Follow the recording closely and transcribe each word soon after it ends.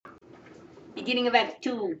Beginning of Act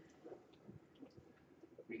 2.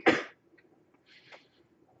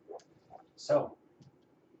 So,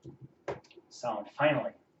 sound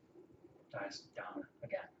finally dies down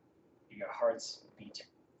again. Your hearts beat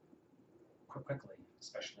quickly,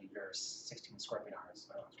 especially your 16 scorpion hearts.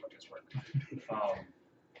 I don't know how this work.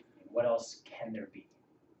 What else can there be?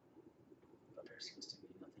 But there seems to be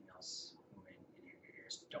nothing else moving in your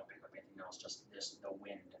ears. Don't pick up anything else, just the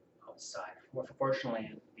wind outside. Fortunately,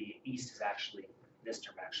 the east is actually this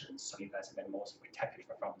direction, so you guys have been most protected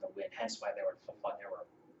from the wind. Hence why there were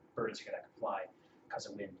birds here that could fly, because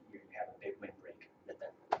of wind. You have a big windbreak that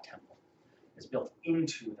the temple is built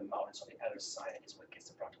into the mountain, so the other side is what gets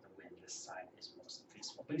the brunt of the wind. This side is mostly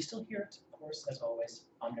peaceful, but you still hear it, of course, as always,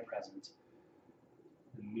 omnipresent.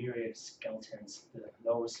 The myriad skeletons,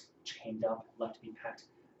 those chained up, left to be packed.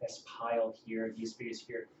 This pile here, these figures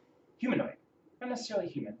here, humanoid, not necessarily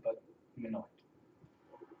human, but humanoid.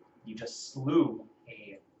 You just slew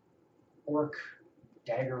a orc,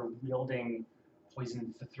 dagger-wielding,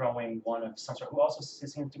 poison-throwing one of some sort, who also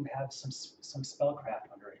seems to have some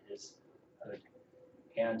spellcraft under his hood,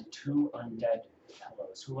 and two undead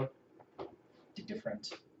fellows who look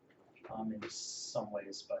different in some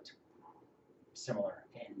ways, but similar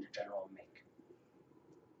in general make.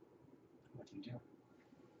 What do you do?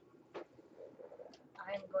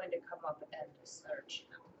 I'm going to come up and search.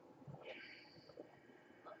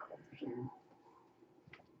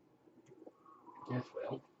 Yes,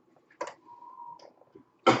 well.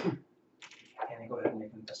 Annie, go ahead and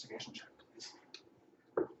make an investigation check,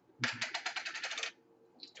 please.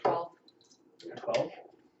 12. 12.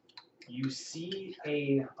 You see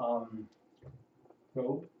a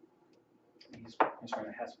robe. He's wearing,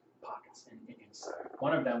 it has pockets inside.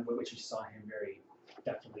 One of them, which you saw him very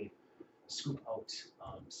deftly scoop out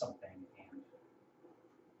something and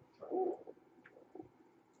throw.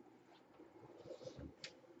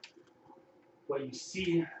 What you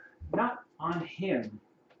see, not on him,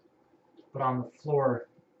 but on the floor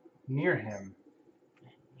near him,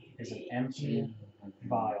 is an empty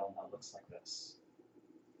vial that looks like this.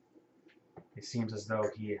 It seems as though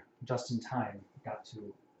he, just in time, got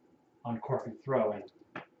to uncork and throw, and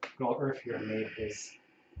Gold Earth here made his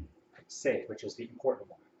save, which is the important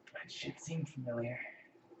one. That shit seemed familiar.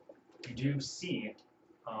 You do see,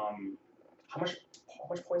 how much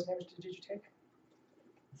poison damage did you take?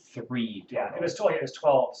 3. Yeah, total. it was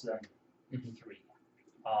 12, so then 3.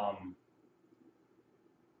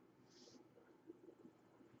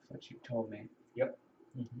 That's what you told me. Yep.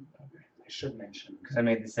 Okay. I should mention. Because I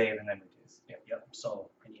made the save and then reduced. Yep. So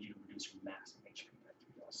I need you to reduce your max and HP by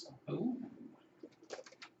 3 also. Ooh.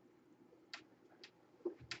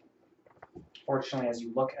 Fortunately, as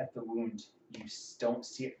you look at the wound, you don't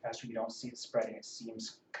see it faster. You don't see it spreading. It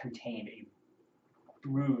seems contained. A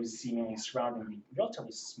bruise seemingly surrounding the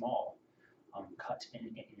relatively small cut in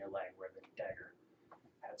your leg where the dagger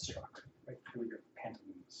had struck right through your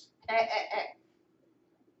pantaloons.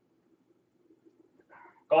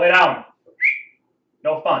 Go lay down.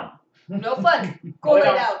 No fun. No fun. Go lay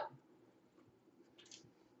down.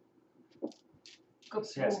 Go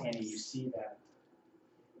So yes, Annie, you see that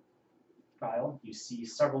vial. You see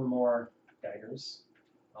several more daggers,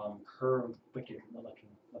 curved, wicked-looking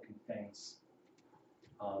things.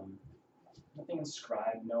 Nothing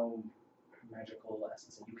inscribed, no magical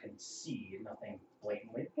essence that you can see. Nothing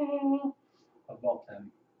blatantly about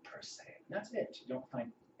them per se. And that's it. You don't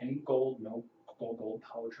find any gold, no gold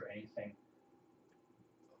pouch or anything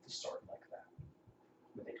of the sort like that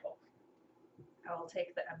with a 12. I will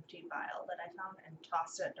take the empty vial that I found and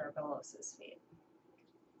toss it at Darbelos' feet.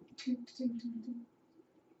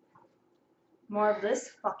 More of this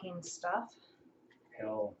fucking stuff.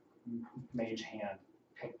 He'll mage hand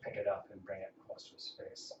pick it up and bring it close to his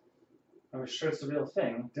face. I was sure it's the real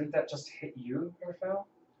thing. Didn't that just hit you, Raphael?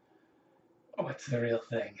 Oh, it's the real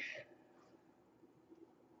thing.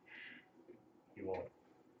 He will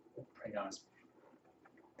bring down his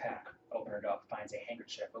pack, open it up, finds a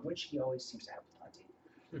handkerchief, of which he always seems to have plenty.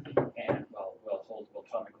 And we'll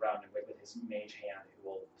put on the ground and with his mage hand, he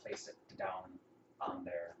will place it down on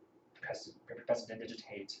there,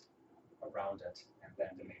 prestidigitate around it, and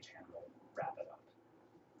then the mage hand will wrap it up,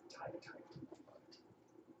 tie it tight,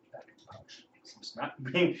 back in his pouch. He seems not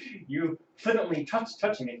being you flippantly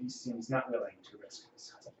touching it. He seems not willing to risk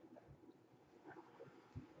it.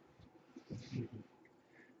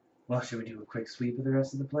 Well, should we do a quick sweep of the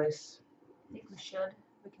rest of the place? I think we should.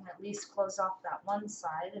 We can at least close off that one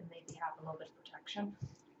side and maybe have a little bit of protection.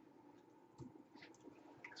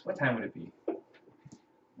 So what time would it be?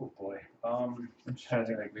 Oh boy. I'm just trying to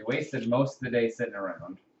think. Like, we wasted most of the day sitting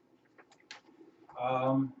around.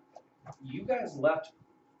 You guys left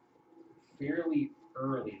fairly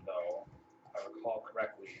early, though, if I recall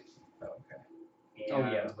correctly. Okay. And Oh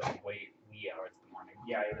yeah, it was like wee hours in the morning.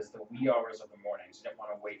 yeah, it was the wee hours of the morning, so you didn't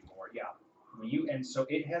want to wait more. Yeah. And so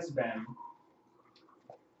it has been.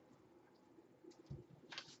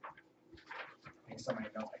 Based on my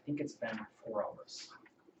notes, I think it's been 4 hours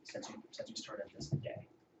since you started this day.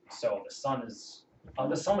 So the sun is.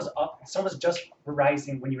 The sun was up. The sun was just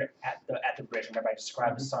rising when you were at the bridge. Remember, I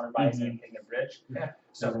described the sun rising and hitting the bridge. Yeah.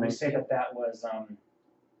 So That was we nice say too. that was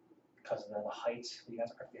because of the height. You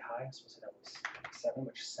guys are pretty high. So we'll say that was 7,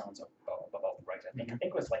 which sounds about right. I think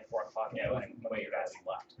it was like 4 o'clock. Yeah, it was when you guys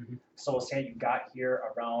left. Mhm. So we'll say you got here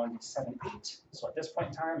around 7, 8. So at this point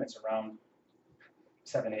in time, it's around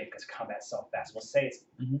 7, 8 because combat's so fast. We'll say it's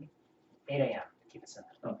Mhm. 8 a.m. to keep it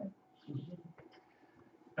simple. Okay.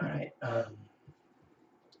 All right.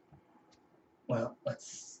 Well,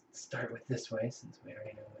 let's start with this way since we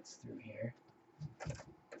already know what's through here.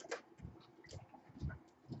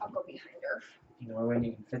 I'll go behind her. You know when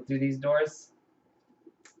you can fit through these doors?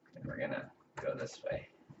 And we're gonna go this way.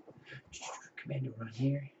 Commando, run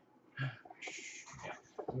here.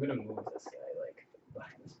 I'm gonna move this guy like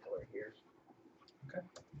behind this pillar here.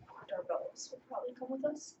 Doorbells will probably come with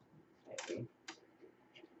us. Maybe.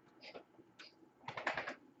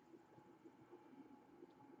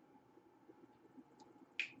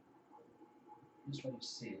 Here's what you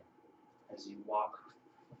see as you walk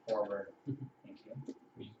forward. Thank you.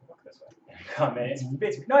 We can walk this way. And come in.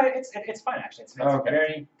 It's fine actually. It's Okay.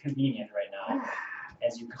 very convenient right now.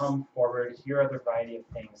 As you come forward, here are the variety of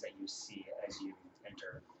things that you see as you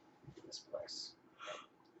enter this place.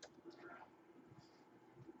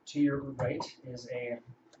 To your right is a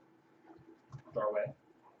doorway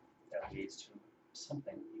that leads to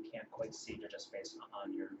something you can't quite see, just based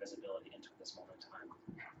on your visibility into this moment in time.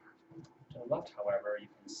 To the left, however, you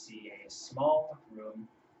can see a small room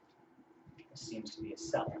that seems to be a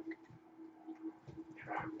cell.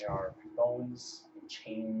 There are bones and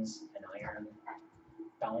chains and iron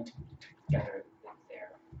bound together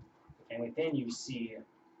there. And within you see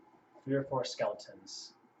 3 or 4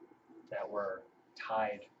 skeletons that were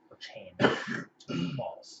tied or chained to the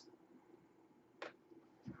walls.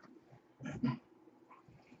 In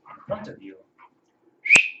front of you,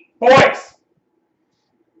 boys!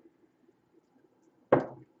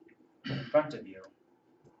 In front of you,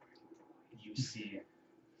 you see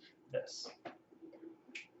this.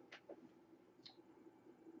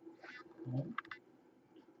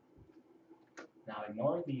 Now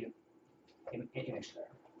ignore the image there,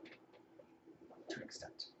 to an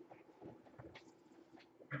extent.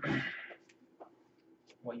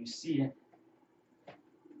 What you see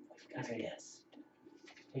is a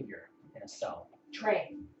figure in a cell,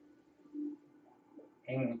 Train.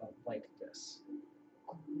 hanging like this,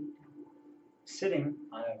 sitting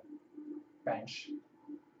on a bench,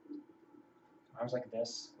 arms like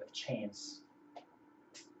this, with chains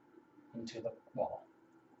into the wall,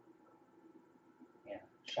 and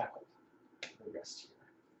shackled to the wrist here.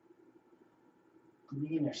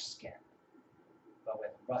 Greenish skin, but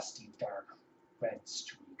with rusty dark red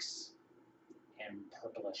streaks and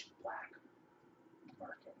purplish black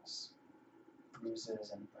markings,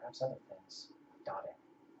 bruises, and perhaps other things dotting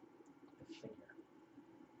the figure.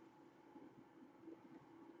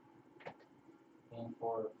 And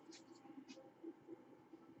for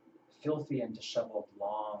filthy and disheveled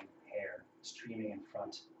long hair streaming in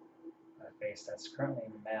front of a face that's currently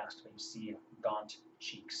masked, but you see gaunt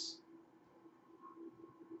cheeks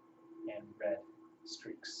and red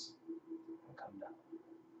streaks that come down.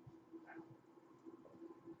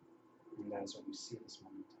 And that is what you see at this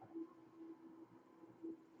moment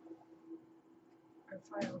in time.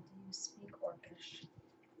 Raphael, do you speak Orcish?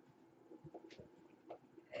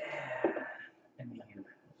 I mean,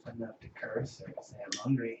 enough to curse or say I'm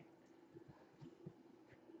hungry.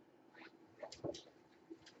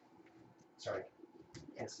 Sorry.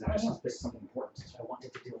 Yes, I just there's something important, so I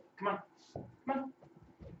wanted to do it. Come on. Come on.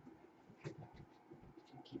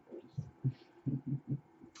 Keep going.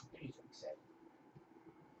 Please accept.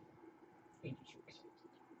 Please accept.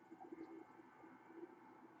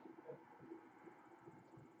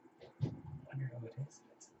 Wonder who it is.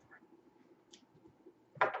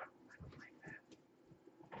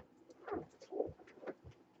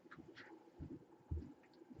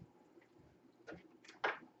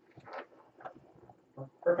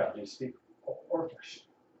 Perfect. Do you speak Orcish?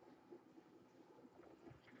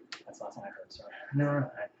 That's the last time I heard, sorry. No,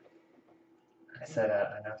 I said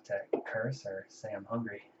enough to curse or say I'm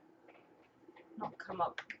hungry. I'll come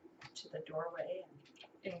up to the doorway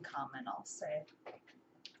and in common I'll say,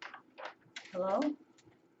 hello?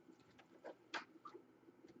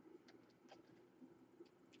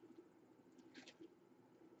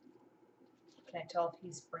 Can I tell if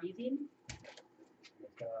he's breathing?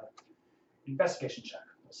 Make a investigation check,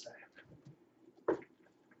 we'll say.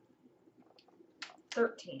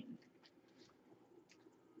 13.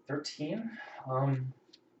 13.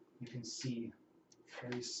 You can see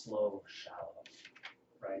very slow, shallow,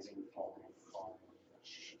 rising, falling, falling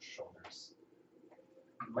shoulders.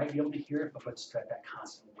 You might be able to hear it, but it's that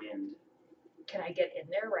constant wind. Can I get in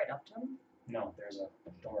there right up to him? No, there's a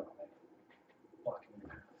door like blocking the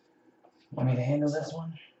path. Want me to handle this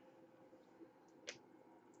one?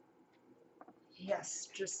 Yes,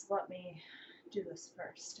 just let me do this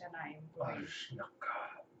first, and I'm going.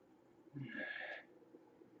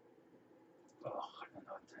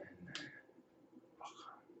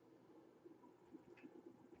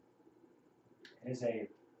 It is a,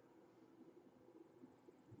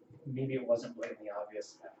 maybe it wasn't blatantly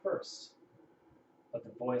obvious at first, but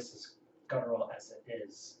the voice, as guttural as it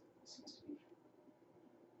is, seems to be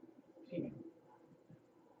female,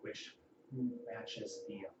 which matches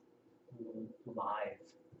the live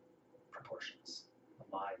proportions, the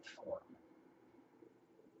live form.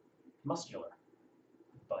 Muscular,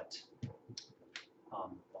 but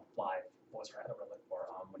live voice rather look for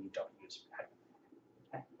when you don't use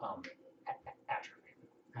atrophy.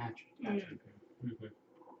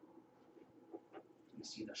 You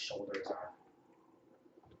see the shoulders are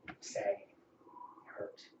sagging,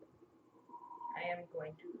 hurt. I am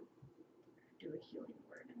going to do a healing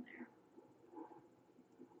word in there.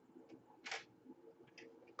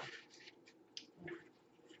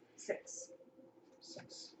 Six.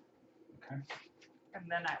 6. Okay. And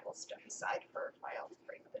then I will step aside for a while to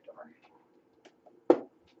break the door.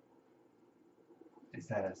 Is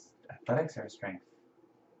that a athletics or a strength?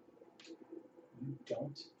 You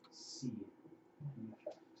don't see the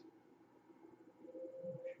effect.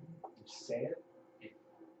 You say it,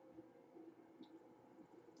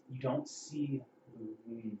 you don't see the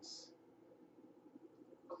wounds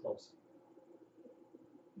closing.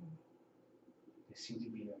 They seem to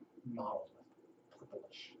be mottled with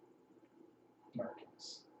purplish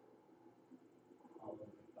markings all over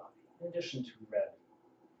the body. In addition to red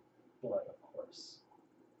blood, of course,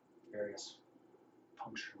 various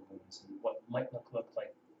puncture wounds and what might look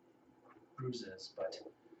like bruises, but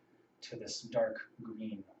to this dark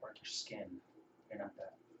green orcish skin, you're not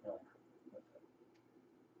that familiar with it.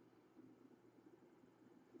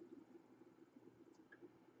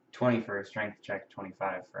 20 for a strength check,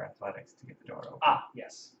 25 for athletics to get the door open. Ah,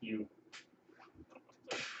 yes, you.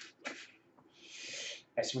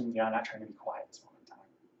 I assume you're not trying to be quiet this moment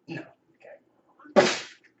in time. No. Okay.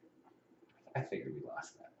 I figured we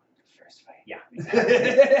lost that one in the first fight. Yeah,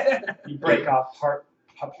 exactly. You break off part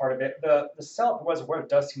of it. The cell, where it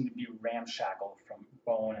does seem to be ramshackled from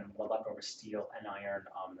bone and leftover steel and iron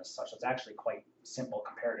and such. It's actually quite simple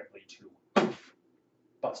comparatively to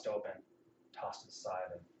bust open, toss to the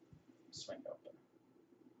side, and swing open.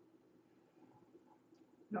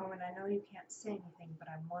 Norman, I know you can't say anything, but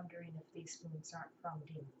I'm wondering if these wounds aren't from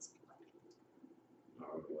demons.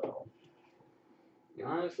 Oh, well.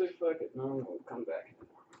 Honestly, fuck it. No, we'll come back.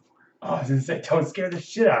 Oh, I was gonna say, don't scare the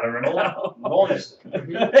shit out of her now. Roll initiative.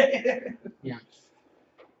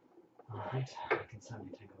 Alright, I can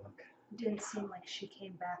certainly take a look. Didn't seem like she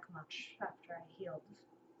came back much after I healed.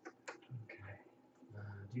 Okay.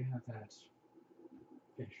 Do you have that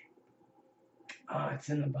fish? Oh, it's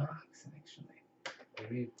in the box, actually.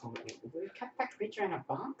 We kept that creature in a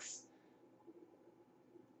box?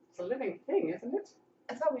 It's a living thing, isn't it?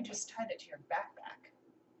 I thought we just tied it to your backpack.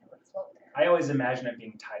 It would float there. I always imagine it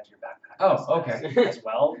being tied to your backpack. Oh, okay. As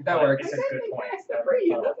well. That but works. It's a Exactly, good point. yes, Never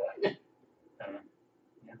breathe, thought of that. I don't know.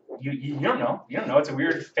 Yeah. You don't know. You don't know. It's a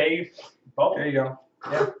weird fey bubble. There you go.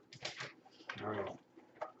 Yeah. Alright.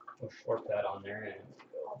 We'll short that on there and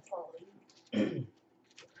I'll follow you.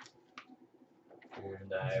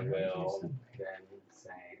 And I will then say,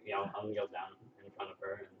 I'll kneel down in front of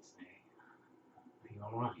her and say, are you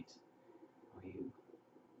alright? Are you,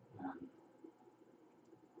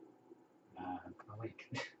 awake?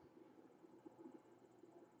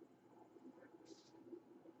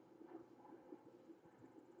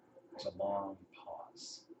 There's a long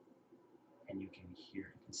pause, and you can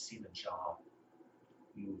see the jaw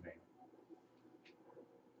moving.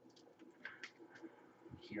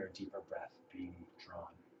 You hear a deeper breath being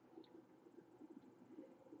drawn.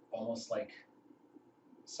 Almost like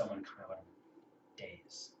someone coming out of a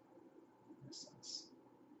daze, in a sense.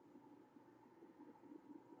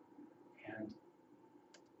 And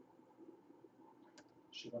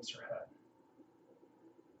she lifts her head.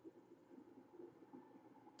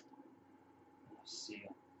 You see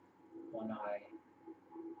one eye.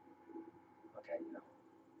 Okay,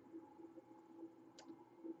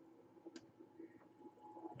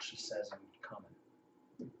 says in common.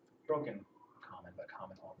 Broken common, but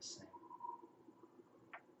common all the same.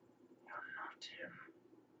 You're not him.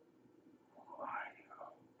 Who are you?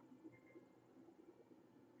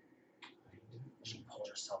 She pulls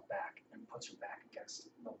herself back and puts her back against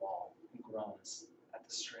the wall and groans at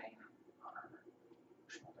the strain on her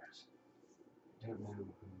shoulders. I don't know who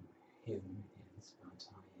him is, but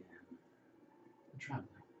I am a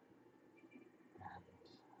traveler.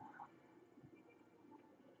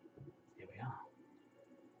 And here we are.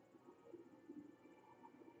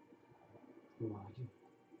 Who are you?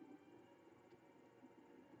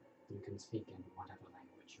 You can speak in whatever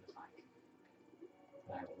language you would like.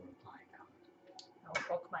 But I will reply in common. I'll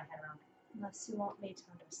poke my head around. Unless you want me to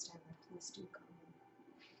understand them, please do come in.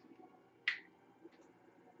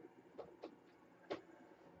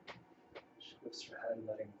 She lifts her head,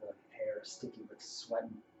 letting the hair sticky with sweat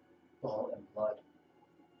and ball and blood.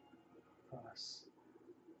 Us.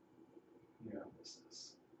 You know this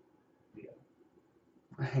is Leo.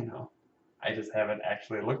 I know. I just haven't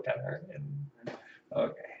actually looked at her.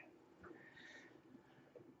 Okay.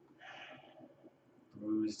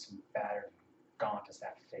 Bruised and battered and gaunt as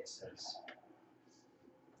that face is.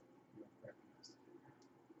 You recognize the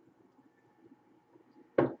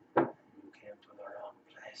figure. You came to the wrong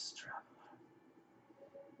place, traveler.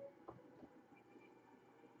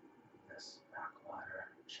 This backwater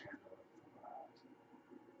channel of the world.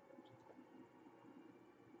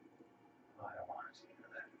 I want you to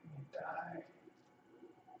let me die.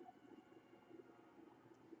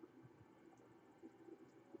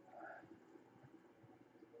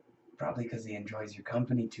 Probably because he enjoys your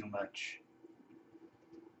company too much.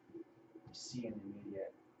 You see an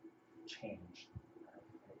immediate change in her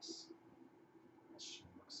face as she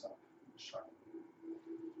looks up sharply.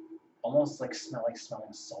 Almost like smelling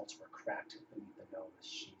salts were cracked beneath the nose.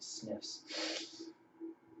 She sniffs.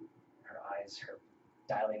 Her eyes, her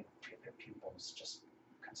dilated pupils just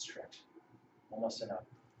constrict, almost in a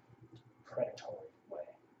predatory way.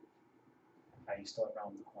 Are you still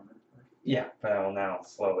around the corner? Yeah, but I will now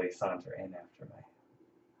slowly saunter in after my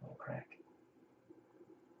little crack.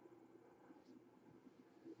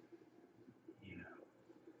 You.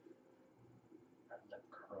 Her lip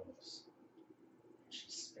curls. She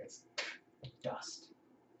spits dust.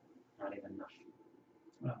 Not even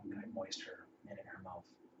enough moisture in her mouth.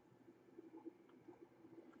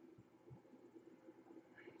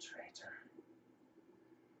 Traitor.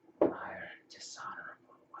 Liar.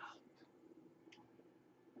 Dishonorable whelp.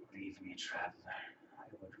 Leave me, traveler. I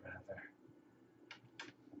would rather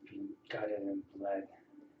be gutted and bled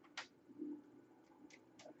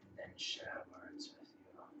than share words with you.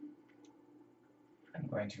 I'm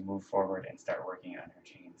going to move forward and start working on her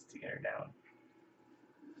chains to get her down.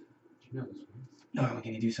 Do you know this one? Oh,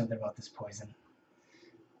 can you do something about this poison?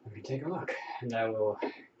 Let me take a look. And I will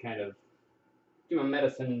kind of do a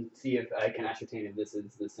medicine, see if I can ascertain if this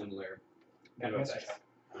is the similar kind of effect.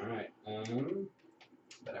 Alright.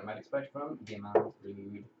 That I might expect from the amount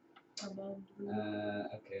read.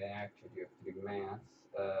 Okay, I actually do have to do math.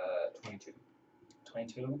 22.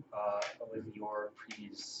 22, with your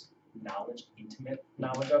previous knowledge, intimate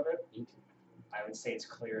knowledge of it, I would say it's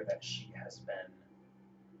clear that she has been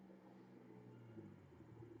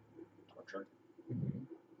tortured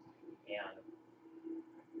and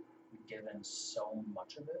given so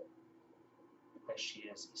much of it that she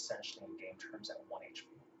is essentially in game terms at 1 HP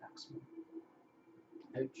maximum.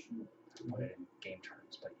 Ouch. Put it in game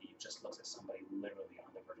terms, but he just looks at somebody literally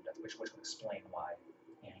on the verge of death, which would explain why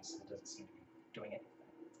he doesn't seem to be doing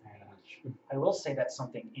anything. I will say that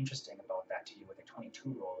something interesting about that to you with a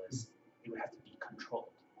 22 roll is it would have to be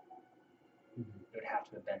controlled. It would have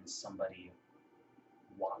to have been somebody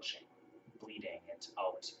watching, bleeding it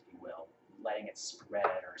out, if you will, letting it spread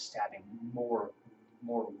or stabbing more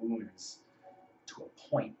wounds to a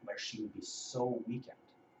point where she would be so weakened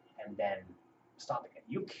and then stopping it.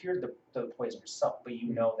 You cured the poison yourself, but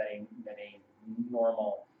you know that a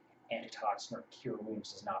normal antitoxin or cure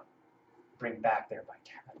wounds does not bring back their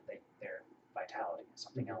vitality.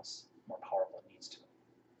 Something else more powerful needs to.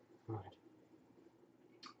 Alright.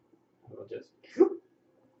 I will just.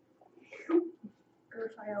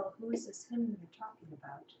 Raphael, who is this him you're talking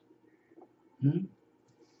about?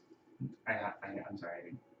 I'm sorry, I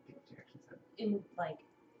didn't get what you actually said.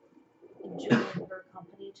 Enjoying her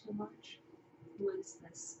company too much? Who is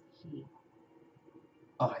this he?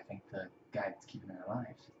 Oh, I think the guy that's keeping her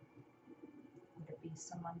alive. Would it be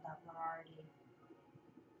someone that we're already...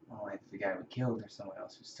 Oh, it's the guy we killed or someone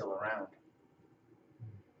else who's still around.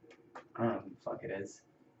 I don't know who the fuck it is.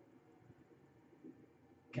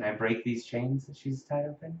 Can I break these chains that she's tied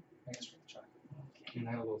up in? I guess we're trying. Okay. And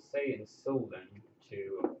I will say in Sylvan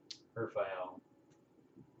to Urfael,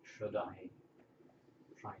 should I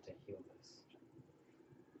try to heal this?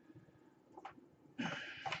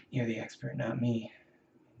 You're the expert, not me.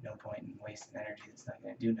 No point in wasting energy that's not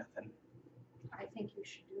gonna do nothing. I think you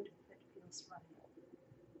should do it if it feels right.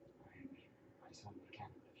 I mean, I certainly can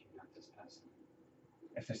if you know this person.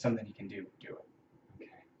 If there's something you can do, do it.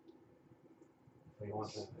 Okay. If we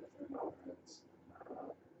want to.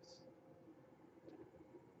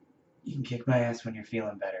 You can kick my ass when you're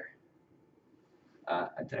feeling better.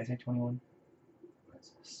 Did I say 21? Where's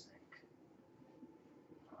the snake?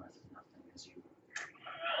 Oh, it's nothing as you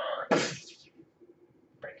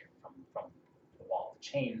break it from the wall. The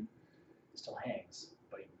chain still hangs,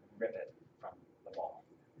 but you rip it from the wall.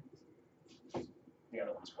 The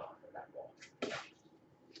other one's well in that wall.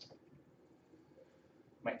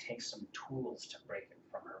 Might take some tools to break it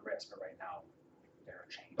from her wrist, but right now they're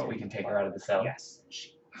chained. But we can take her out of the cell. Yes, and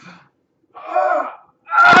she.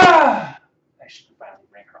 As she can finally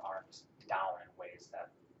bring her arms down in ways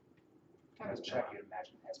that, as Chuck, you'd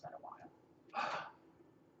imagine, has been a while.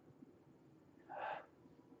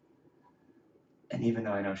 And even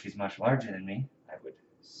though I know she's much larger than me, I would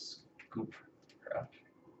scoop her up.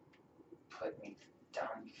 Put me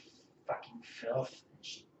down, you fucking filth. And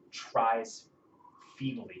she tries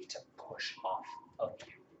feebly to push off of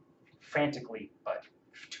you. Frantically, but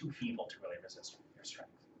too feeble to really resist your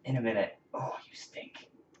strength. In a minute. Oh, you stink.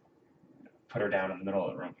 Put her down in the middle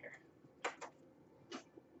of the room here.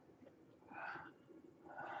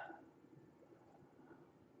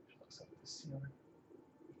 She looks up at the ceiling.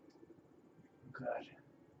 Good.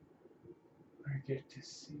 I get to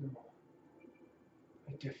see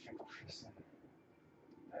a different person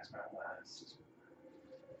as my last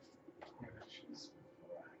images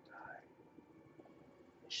before I die.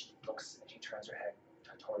 She looks, and she turns her head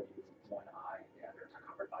toward you, one eye, the other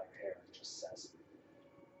covered by her hair, and just says,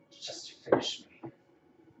 "Just finish me,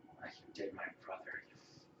 like you did my brother, you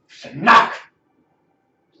Shinnok!"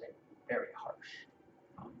 She's very harsh.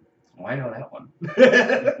 Oh, I know that one.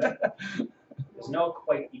 There's no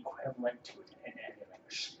quite equivalent to it in any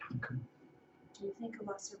language. Do you think a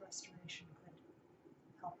lesser restoration could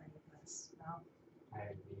help any of this? No?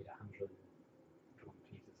 I need 100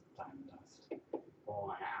 pieces of diamond dust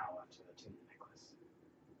for an hour to attune the necklace.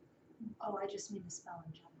 Oh, I just mean the spell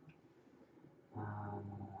in general.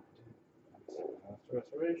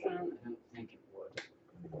 Restoration? I don't think it would.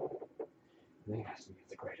 I think it has to be of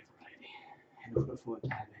the greater variety in order for it to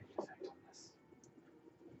have any effect on this.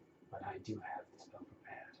 But I do have the spell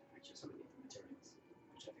prepared. I just would need the materials,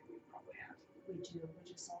 which I think we probably have. We do. We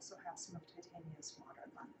just also have some of Titania's water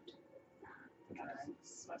left.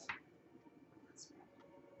 That's less.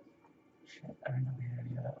 Shit, I don't know we had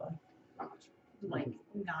any of that left. Not much. Like,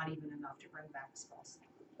 not even enough to bring back spells.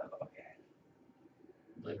 Oh, okay.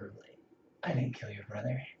 Literally. I didn't kill your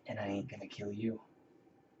brother, and I ain't gonna kill you.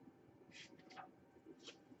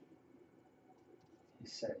 You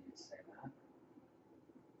said you'd say that.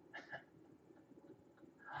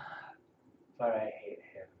 But I hate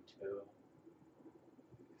him too.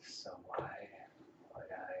 So why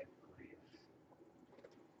would I believe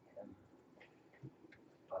him?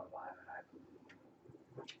 But why would I believe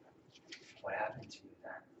him? What happened to you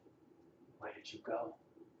then? Where did you go?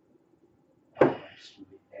 Why weren't you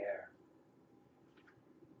there?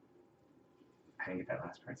 I didn't get that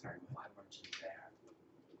last part, sorry. Why weren't you there?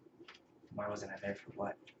 Why wasn't I there for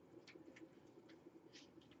what?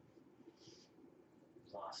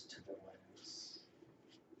 Lost to the winds.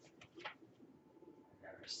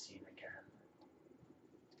 Never seen again.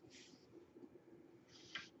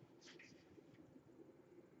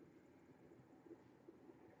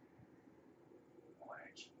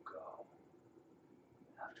 Where'd you go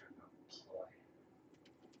after the ploy?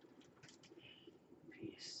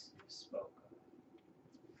 Peace you spoke of,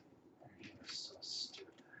 and you were so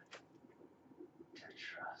stupid to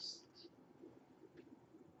trust.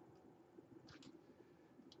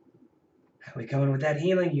 We coming with that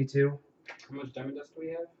healing, you two? How much diamond dust do we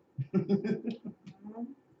have?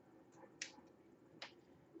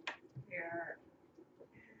 Here.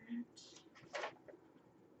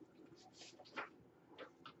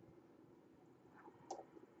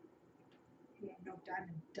 We have no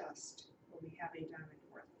diamond dust, but we have a diamond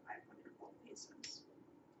worth 500 gold pieces.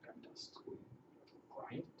 Got dust.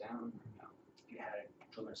 Grind it down or no? If you had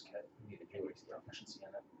a jeweler's kit, I need a you would jeweler's see the efficiency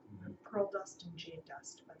in it. Pearl dust and jade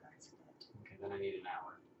dust, but that's it. Okay, then I need an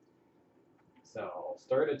hour. So I'll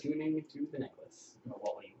start attuning to the necklace. But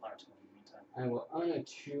what will you learn to in the meantime? I will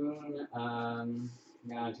unattune, I'm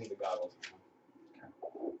gonna unattune the goggles now.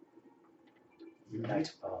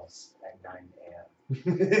 Night falls at 9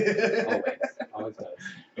 a.m. Always does.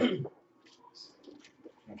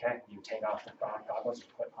 Okay, you take off the goggles, you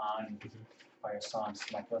put on Fire Song's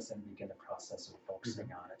necklace, and begin the process of focusing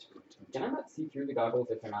on it. Can I not see through the goggles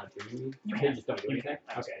if they're not attuning me? You They can. just don't do You anything?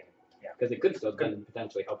 can. Okay. Yeah. Because it could still then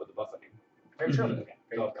potentially help with the buffeting. Very true. Okay.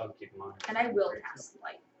 So I'll keep them on. And I will cast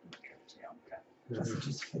light in here too. Plus, it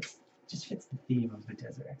just fits the theme of the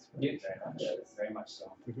Desert Explorer. Yeah. Very much. Yes. Very much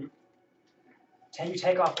so. Mhm. Can you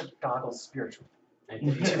take off the goggles spiritually? I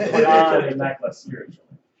You think- put on the necklace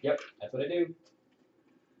spiritually. Yep, that's what I do.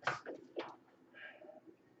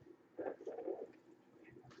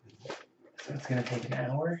 So it's gonna take an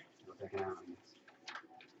hour. It'll take an hour, I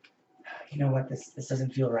guess. You know what? This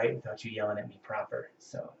doesn't feel right without you yelling at me proper.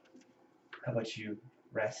 So, how about you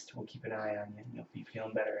rest? We'll keep an eye on you. And you'll be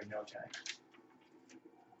feeling better in no time.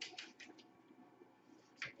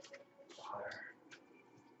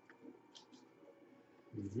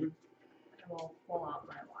 Mm-hmm. I will pull out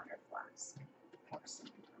my water flask. Pour some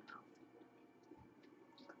into her mouth.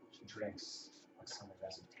 She drinks like someone who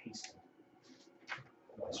hasn't tasted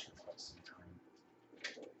moisture for some time.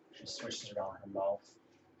 She swishes it on her mouth,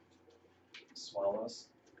 swallows,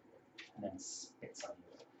 and then spits on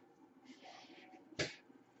you.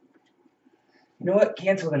 You know what?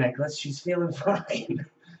 Cancel the necklace. She's feeling fine.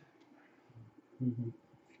 Mm-hmm.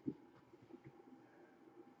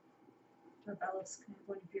 Rebellis, can I have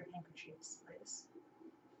one of your handkerchiefs, please?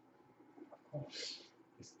 Of course.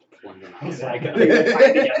 Just plunge them out. He's like,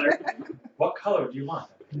 together. What color do you want?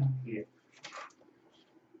 And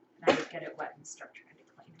I would get it wet and start trying to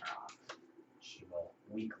clean her off. She will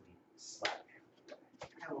weakly slap you.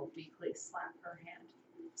 I will weakly slap her hand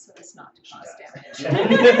so as not to She cause does.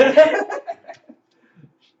 damage.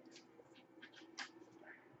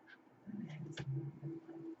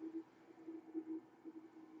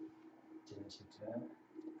 Didn't you do it?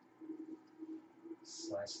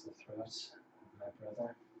 Slice the throat of my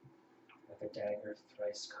brother with a dagger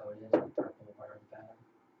thrice coated in purple worm venom.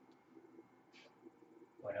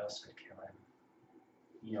 What else could kill him?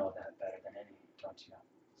 You know that better than any, don't you?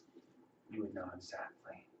 You would know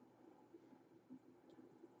exactly.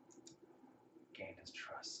 Gain his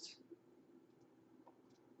trust.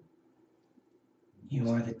 You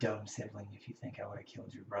are the dumb sibling if you think I would have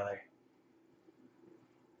killed your brother.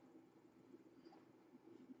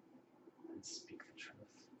 And speak the truth.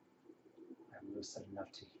 I'm lucid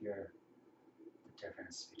enough to hear the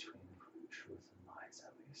difference between truth and lies,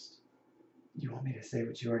 at least. You want me to say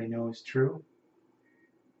what you already know is true?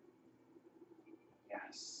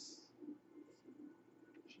 Yes.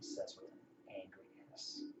 She says with an angry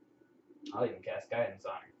hiss. I'll even cast guidance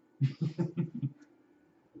on her.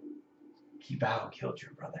 Kibao killed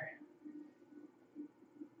your brother.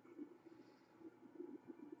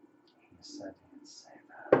 He said he'd say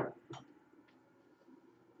that.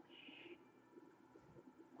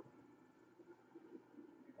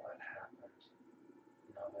 What happened?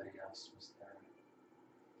 Nobody else was there.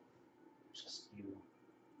 Just you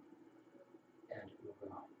and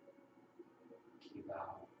Ugo.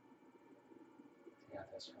 Kibao. The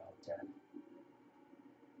others are all dead.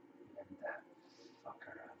 Even that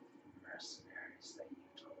fucker of mercenaries that you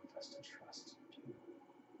told us to trust too.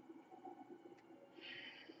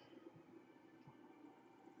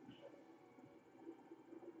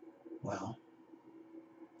 Well,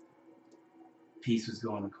 peace was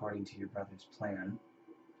going according to your brother's plan.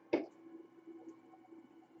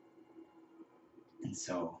 And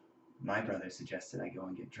so, my brother suggested I go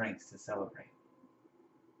and get drinks to celebrate.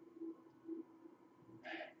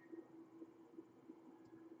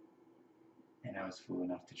 And I was fool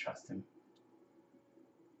enough to trust him.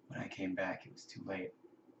 When I came back, it was too late.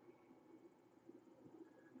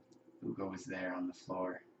 Ugo was there on the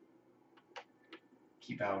floor.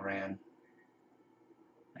 Kibao ran.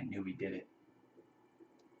 I knew he did it.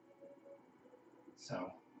 So,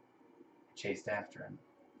 I chased after him.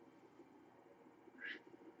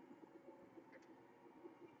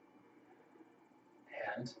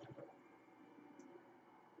 And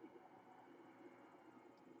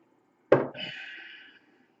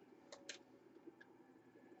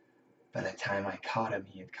By the time I caught him,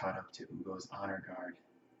 he had caught up to Ugo's honor guard,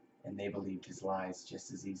 and they believed his lies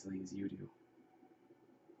just as easily as you do.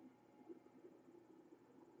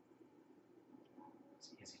 it's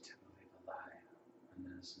easy to believe a lie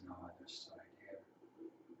when there's no other story to hear.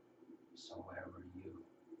 So where were you?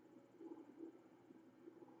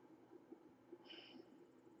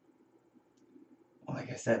 Well,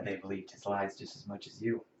 like I said, they believed his lies just as much as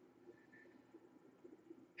you.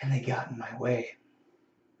 And they got in my way.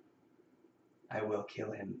 I will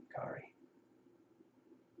kill him, Kari.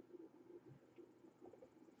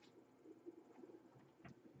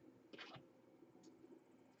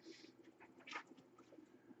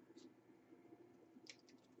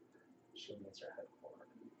 She leans her head forward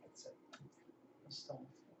and hits it. The stone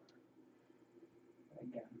floor.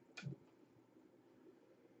 Again.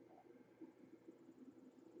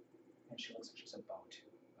 And she looks like she's about to.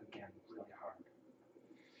 Again, really hard.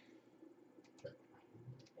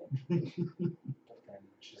 But then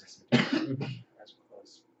she doesn't do it. Her eyes are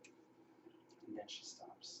closed. And then she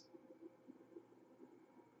stops.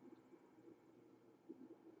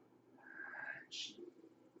 She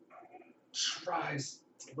tries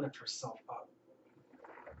to lift herself up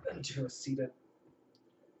into a seated,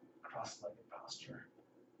 cross-legged posture.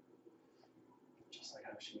 Just like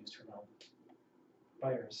how she used her own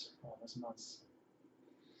fires all those months.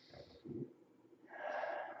 I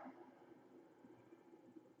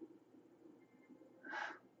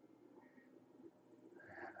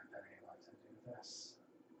haven't been able to do this.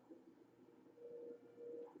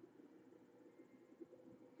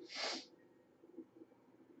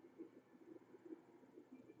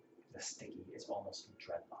 The sticky is almost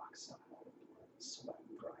dreadlock style. Sweat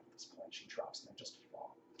and grind at this point. She drops and then just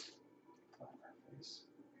fall flat on her face.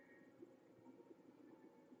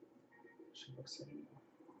 She looks at you.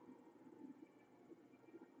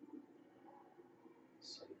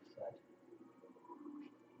 So you fled.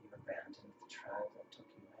 You abandoned the tribe that took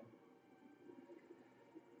you in.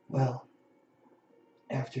 Well,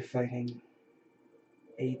 after fighting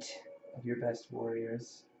 8 of your best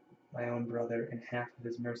warriors, my own brother and half of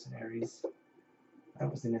his mercenaries, I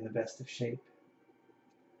wasn't in the best of shape.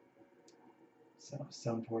 So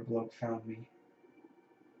some poor bloke found me,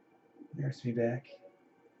 nursed me back.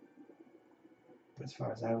 But as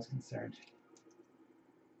far as I was concerned,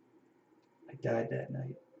 I died that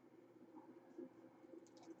night.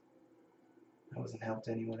 I wasn't helped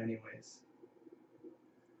anyone anyways.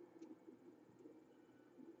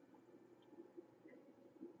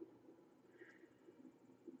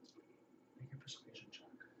 Make a persuasion check.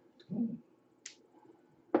 Ooh.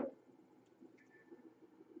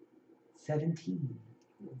 17.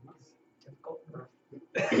 Difficult herb.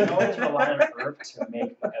 You know what? You rely on herb to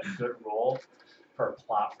make a good roll for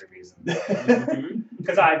plot reasons.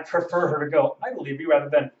 Because I prefer her to go, I believe you, rather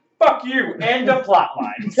than fuck you, end of plot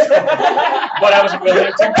line. So, but I was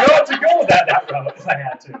willing to go with that route if I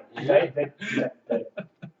had to.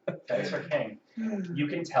 The dice are king. You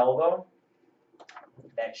can tell though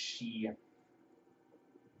that she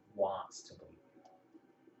wants to believe you.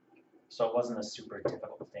 So it wasn't a super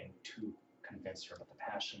difficult thing to convince her, but the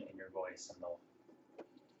passion in your voice and the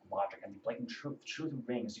logic and the blatant truth. Truth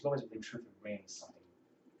rings. You always believe truth rings something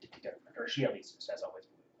different, or she at least has always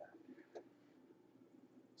believed that.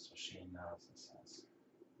 So she nods and says,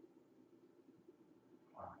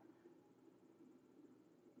 "Well,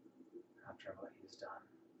 after what he's done,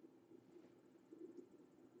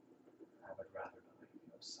 I would rather believe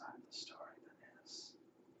your side of the story than his.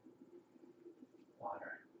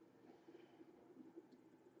 Water.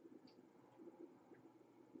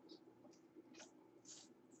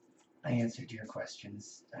 I answered your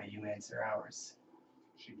questions. Now you answer ours.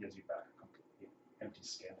 She gives you back a completely empty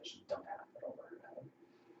scale that she dumped half it over her head.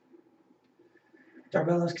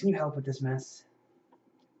 Darbelos, can you help with this mess?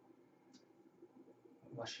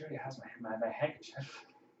 Well, she already has my handkerchief.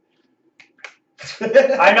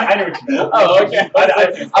 I know what you mean. Oh, okay. I would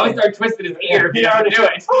I start twisting his ear if he Yeah, doesn't do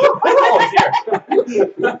it. Oh, his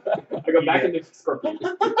ear. I go back into Scorpion.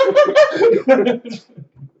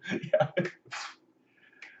 Yeah.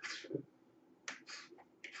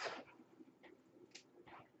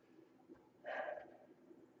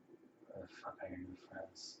 Where the fuck are your new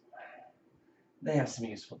friends? They have some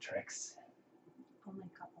useful tricks. Only a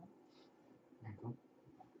couple.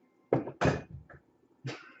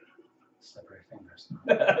 Slippery fingers.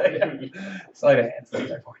 Sleight of hand, that's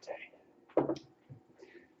their forte.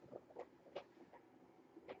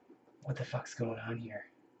 What the fuck's going on here?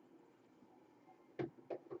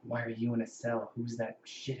 Why are you in a cell? Who's that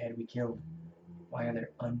shithead we killed? Why are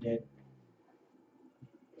there undead?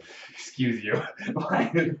 Excuse you. Why?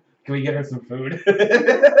 Can we get her some food? I'm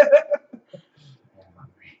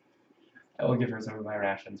hungry. I will give her some of my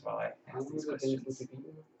rations while I How ask long these has it been questions. since you've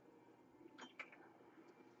eaten?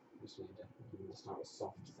 Just need to start with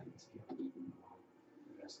soft things you haven't eaten in a while.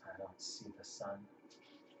 Yes, I don't see the sun,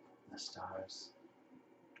 the stars.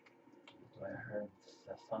 I heard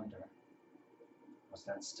the thunder. Was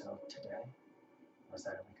that still today? Was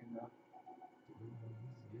that a week ago?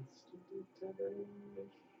 Yesterday.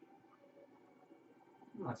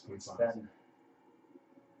 That's It's been.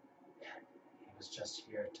 He was just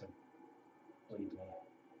here to bleed me.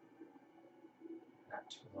 Not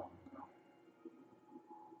too long ago.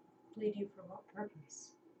 Bleed you for what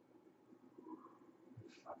purpose?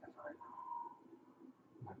 Fuck if I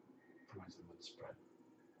know. For spread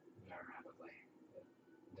more rapidly.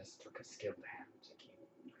 This took a skilled hand to keep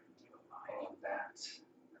you alive. All of that,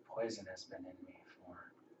 the poison has been in me for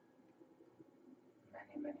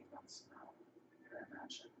many, many months now, I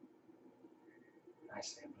imagine. I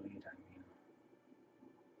say bleed, I mean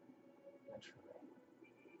literally.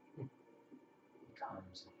 He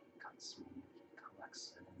comes and he cuts me, he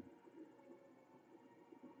collects it in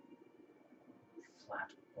a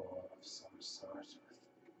flat bowl of some sort with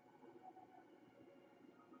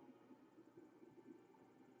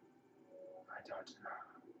I don't know.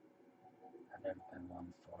 I've never been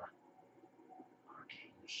one for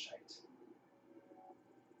arcane shite.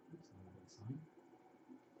 That's not a good sign.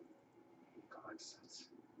 He collects it,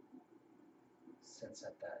 sits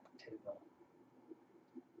at that table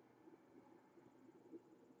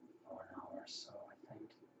for an hour or so, I think.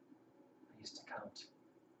 I used to count.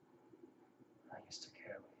 I used to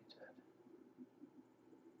care what he did.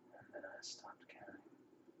 And then I stopped caring.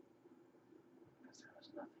 Because there was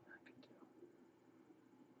nothing I could do.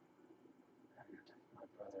 And my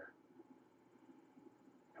brother,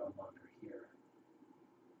 no longer here,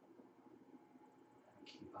 and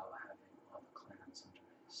Kibao having all the clans under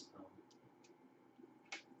his thumb,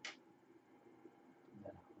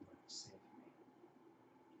 then who will save me?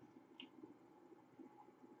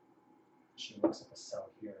 She looks at the cell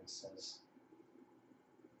here and says,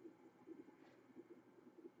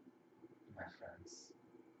 my friends,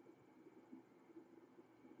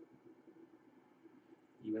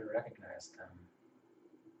 you would recognize them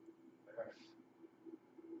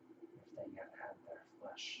if they yet had their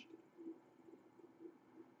flesh.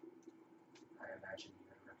 I imagine you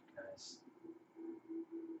would recognize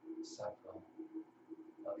several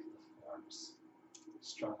of the forms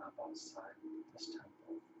strung up outside this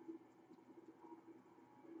temple.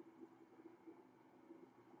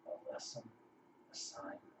 A lesson, a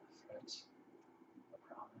sign, a threat,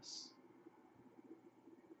 a promise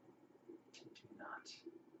to do not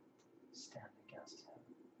stand against him.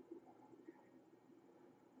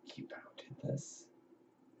 Kibao did this.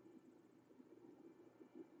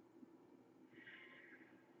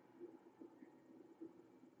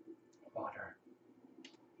 Water.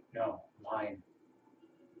 No, wine.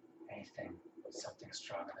 Anything, but something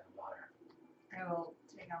stronger than water. I will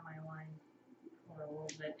take out my wine, pour a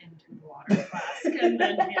little bit into the water flask, and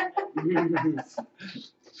then hand it.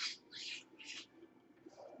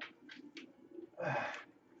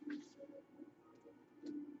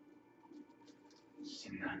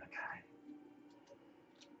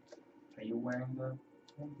 Are you wearing the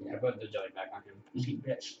Yeah, put the jelly back on him. cheap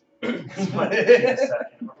bitch? But in a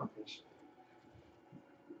second.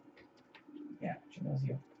 Yeah, she knows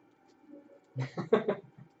you.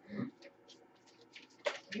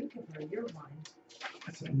 You give her your wine.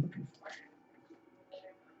 That's what I'm looking for.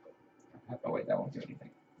 Oh wait, that won't do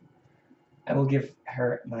anything. I will give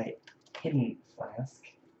her my hidden flask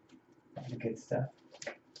of the good stuff.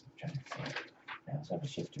 I'm trying to think. I also have a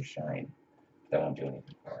shifter shine. That won't do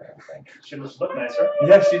anything for her, I think. She looks look nicer.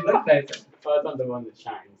 Yeah, she looked nicer. Well, it's not the one that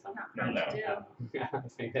shines. Huh? No, no. Do. Yeah, I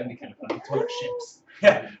think that'd be kind of fun. It's one of the ships.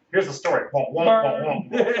 Yeah, here's the story. Womp, womp,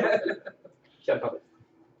 womp, womp. Shut up.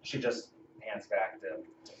 She just hands back the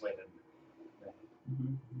deflated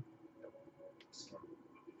skin.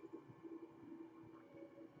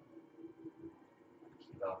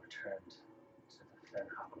 Kibao returned to the Fen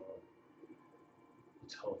Haku. He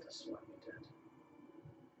told us what he did.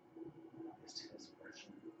 At least his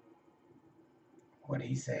version. What did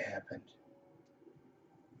he say happened?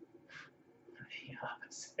 The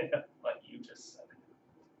opposite of what you just said.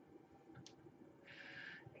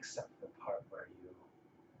 Except for the part where you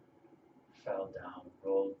fell down,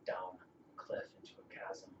 rolled down a cliff into a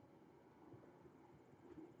chasm,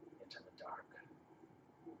 into the dark,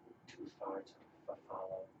 too far to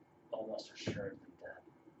follow, almost assuredly dead.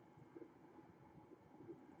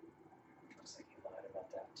 Looks like you lied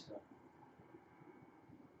about that too.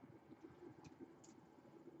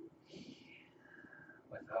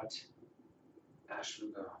 Without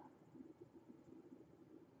Ashugo,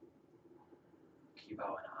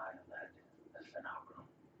 Kibao and I led the Fenagro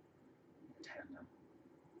in tandem.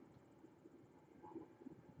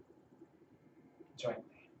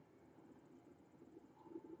 Jointly.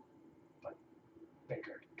 But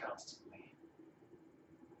bickered constantly.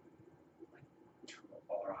 Like two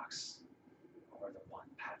aurochs over the one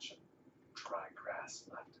patch of dry grass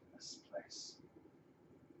left in this place.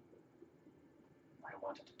 I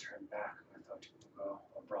wanted to turn back without Ugo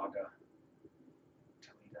or Braga to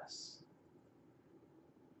lead us.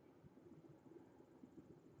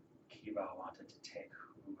 Kibao wanted to take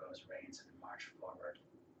Ugo's reins and march forward.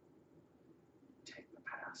 Take the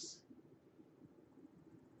pass.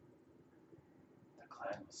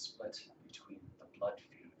 was split between the blood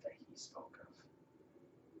feud that he spoke of.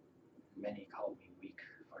 Many called me weak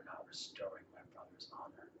for not restoring my brother's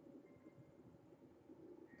honor.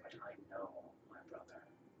 But I know my brother.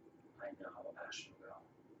 I know Ashurville.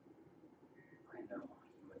 I know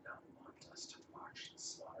he would not want us to march and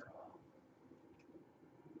slaughter all.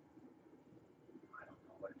 I don't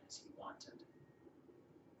know what it is he wanted.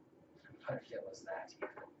 But if it was that, he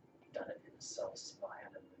could have done it himself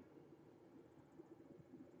single-handedly.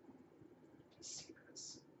 His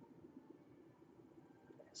secrets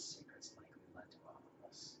likely led to all of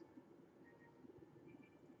us.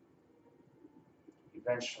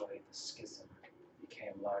 Eventually, the schism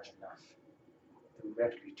became large enough. The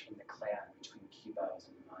rift between the clan, between Kibao's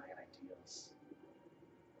and my ideals.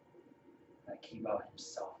 That Kibao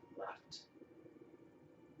himself left.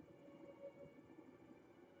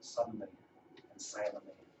 Suddenly and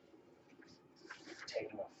silently,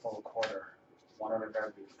 taking a full quarter, one out of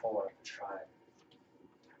every 4 of the tribe.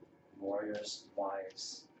 Warriors,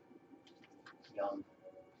 wives, young,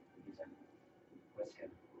 even, with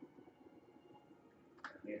him. The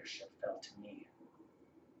leadership fell to me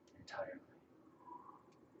entirely.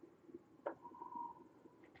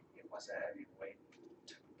 It was a heavy weight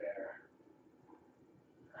to bear.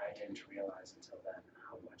 I didn't realize until then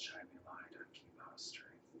how much I relied on Kibao's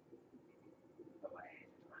strength, though I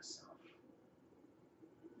hated myself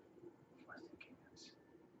for thinking it.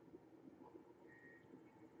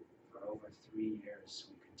 For over 3 years,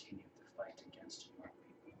 we continued the fight against your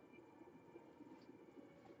people.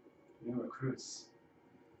 New recruits,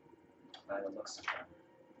 by the looks of them,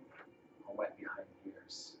 are wet behind the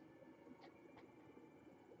ears.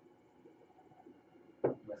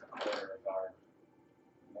 With a quarter of our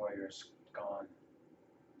warriors gone,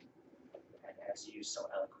 and as you so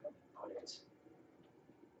eloquently put it,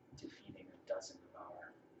 defeating a dozen of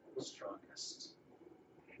our strongest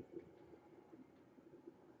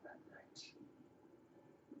that night.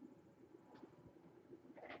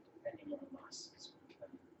 Any more losses would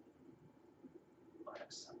have been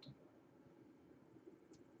unacceptable.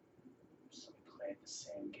 So we played the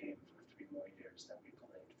same game for 3 more years that we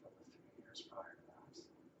played for the 3 years prior to that.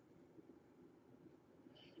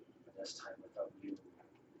 But this time without you,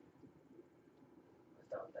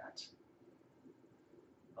 without that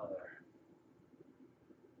other,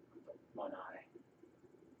 the one eye.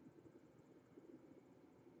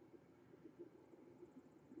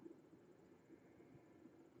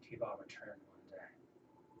 Kiba returned one day,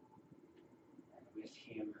 and with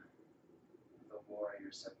him the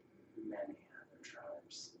warriors of many other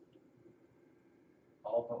tribes.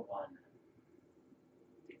 All but one,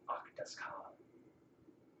 the Akdaskal.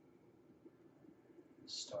 The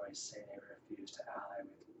stories say they refused to ally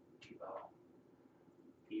with Kiba,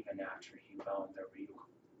 even after he bound the Ryuk,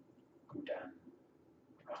 Gudan,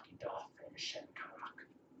 Rakidoth, and Shenkarak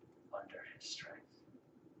under his strength.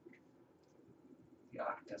 The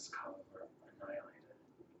Akdaskal were annihilated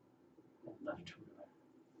and left to ruin.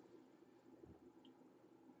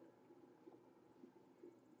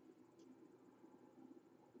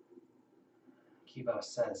 Kiba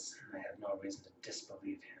says, and I have no reason to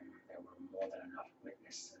disbelieve him, there were more than enough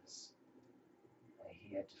witnesses that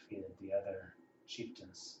he had defeated the other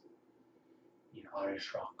chieftains in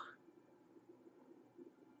Arishrock.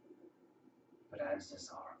 But as is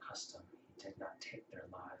our custom, he did not take their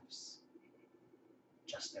lives,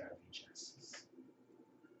 just their allegiances.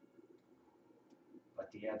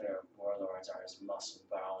 But the other warlords are as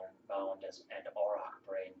muscle-bound as and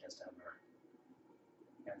auroch-brained as ever.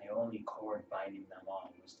 And the only cord binding them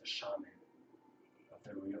all was the shaman of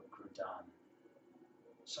the Ryuk Gudan,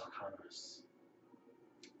 Sarkanos.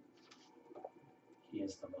 He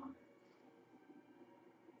is the one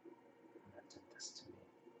that did this to me.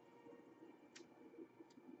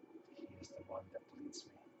 He is the one that bleeds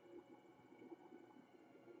me.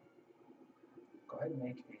 Go ahead and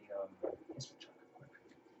make a history check quick.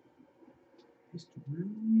 History.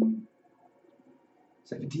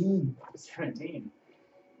 17. 17.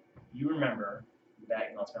 You remember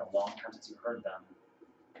that, it's been a long time since you heard them,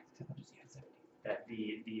 Intelligence, yeah, 17. that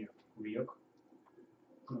the Ryuk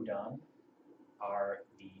Gudan are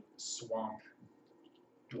the swamp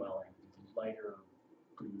dwelling, lighter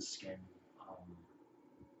green skin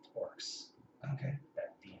orcs Okay.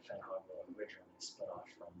 that the Fenhog will originally split off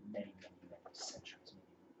from many, many, many centuries,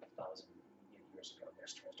 maybe 1,000 years ago. Their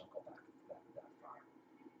stories don't go back that far.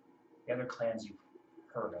 The other clans you've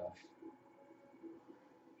heard of,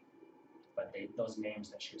 but those names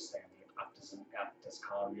that she was saying, the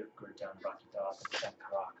Akdaskal, Gurdan, Rakidoth, and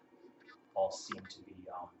Shenkarak, all seem to be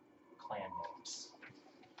clan names.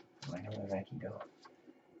 I know the Rakido.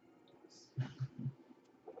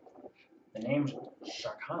 name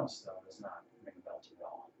Sharkanos, though, does not ring a bell to you at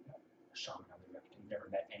all. A shaman of the Rift. You've never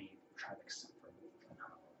met any tribe except for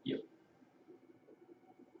Flanano. Yep.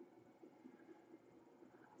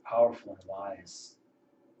 Powerful and wise,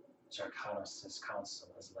 Sharkanos' counsel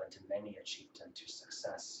has led to many a chieftain to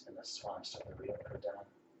success in the swamps of the Rio Cardan.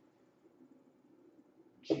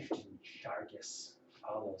 Chieftain Jargus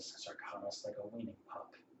follows Sharkanos like a weaning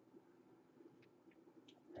pup,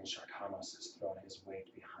 and Sharkanos has thrown his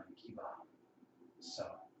weight behind Kiba. So,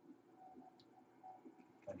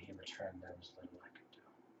 when he returned, there was little I could do.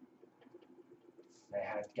 They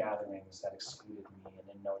had gatherings that excluded me, and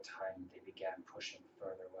in no time they began pushing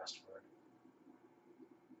further westward.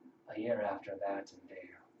 A year after that, and they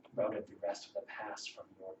routed the rest of the pass from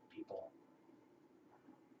your people.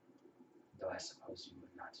 Though I suppose you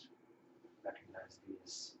would not recognize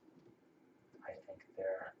these. I think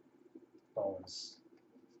their bones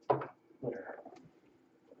litter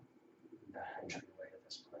the entryway to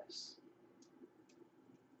this place.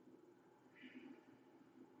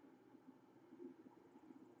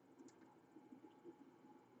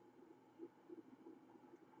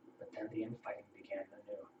 But then the infighting began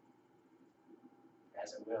anew,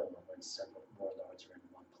 as it will when several warlords are in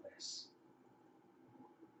one place.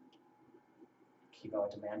 Kibo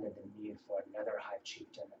demanded the need for another high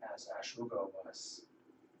chieftain, as Ashugo was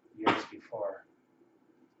years before,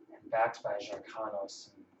 and backed by Jarkanos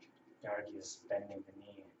and Yargis bending the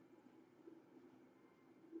knee.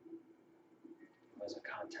 It was a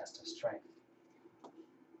contest of strength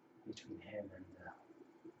between him and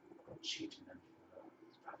the chieftain of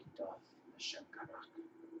Rakidoth, the Shemkarak,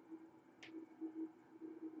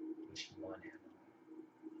 which he won handily.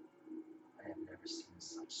 I have never seen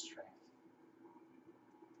such strength.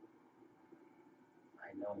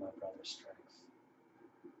 I know my brother's strength.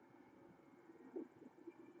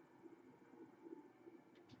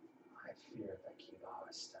 I fear that Kiba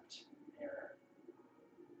has stepped nearer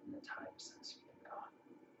in the time since you've been gone.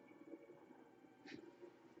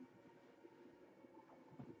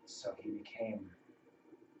 So he became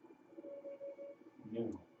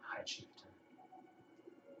new High Chieftain.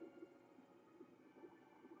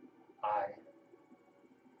 I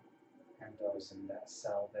and those in that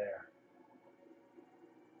cell there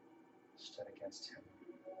stood against him.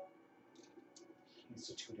 He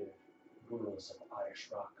instituted rules of Irish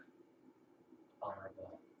Rock,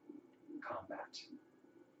 honorable combat.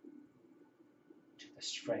 To the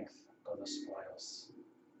strength go the spoils.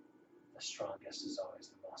 The strongest is always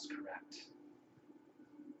the most correct.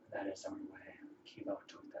 That is our way. Kibo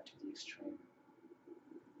took that to the extreme.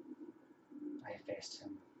 I faced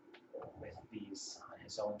him with these on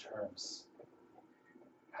his own terms,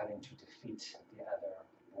 having to defeat the other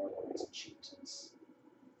warlords and chieftains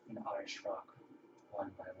in Irish Rock,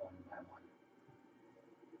 one by one by one.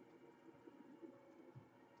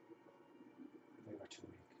 We were too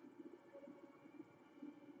weak.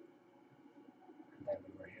 And then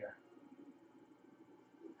we were here,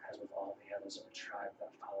 as with all the others of the tribe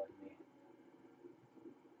that followed me,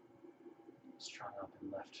 strung up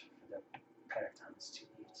and left for the Peritons to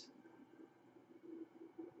eat.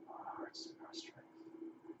 Our hearts and our strength.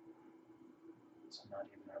 So not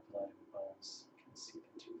even our blood and bones can seep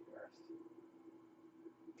into the earth.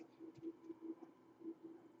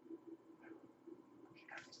 He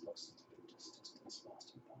kind of looks into the distance,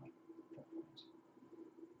 lost in thought for a moment.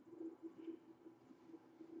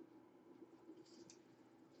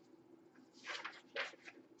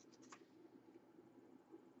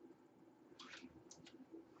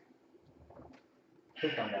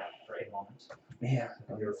 Click on that for a moment. Yeah.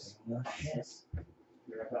 Your Well, shit. responses.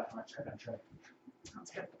 You're about how much I'm sure. Sounds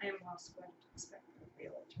good. I am also going to expect a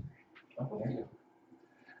realtor. Oh, yeah.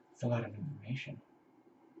 It's a lot of information.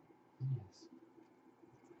 Yes.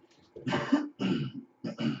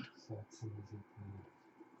 So it seems that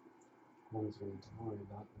the ones we need to worry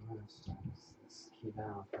about the most are this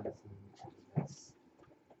Kibao person and this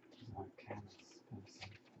Marcanus person.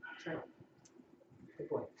 Sure. Good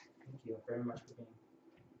boy. Thank you very much for being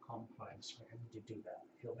calm and quiet. Sorry, I need to do that.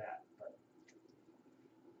 I feel bad, but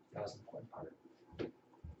that was an important part.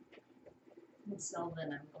 And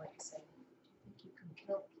Sylvan, I'm going to say, do you think you can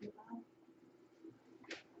kill Kiba?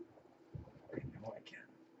 I know I can.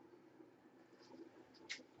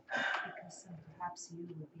 Because then perhaps you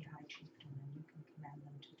will be High Chieftain and you can command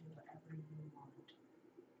them to do whatever you want.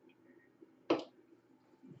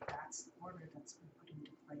 If that's the order that's been put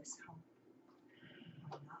into place,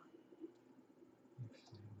 why not? If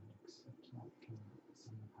they would accept not killing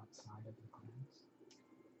someone outside of the clans.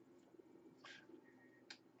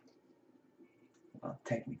 Well,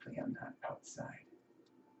 technically, I'm not outside.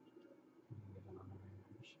 You give an honorary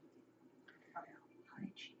membership.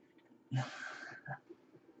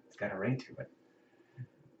 It's got a ring to it.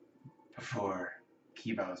 Before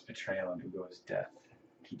Kibao's betrayal and Ugo's death,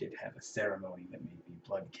 he did have a ceremony that made me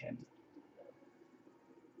bloodkin.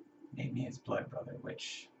 Made me his blood brother,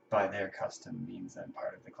 which, by their custom, means I'm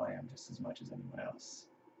part of the clan just as much as anyone else.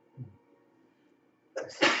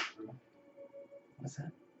 This is true. What's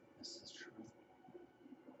that? This is true.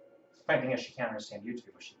 The funny thing is, she can't understand you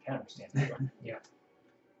two, but she can understand you.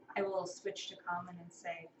 I will switch to common and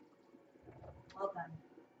say, well then,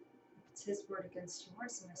 if it's his word against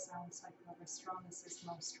yours, and it sounds like whoever's strongest is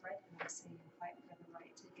most right, then I say you fight for the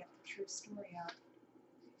right to get the true story out.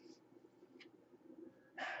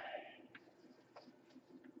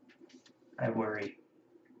 I worry.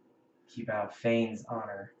 Kibao feigns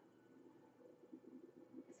honor,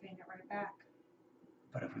 Feign it right back.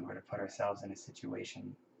 but if we were to put ourselves in a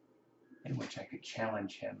situation in which I could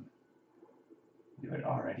challenge him, we would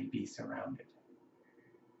already be surrounded.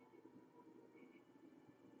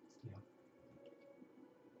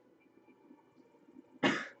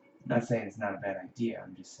 I'm not saying it's not a bad idea,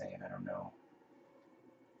 I'm just saying I don't know.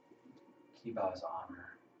 Kiba's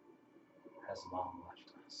honor has long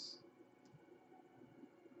left us.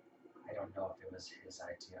 I don't know if it was his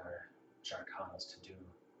idea or Jarkana's to do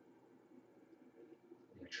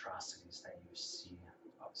the atrocities that you see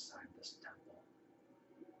outside this temple.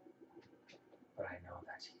 But I know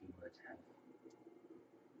that he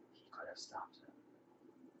could have stopped it.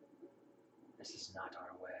 This is not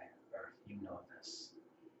our way, or if you know this,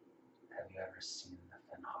 have you ever seen the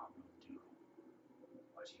Fenharu do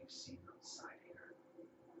what you've seen outside here?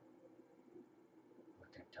 What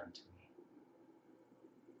they've done to me?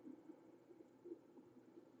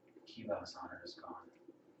 Kiba's honor is gone.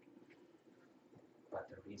 But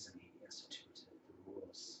the reason he instituted the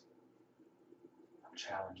rules of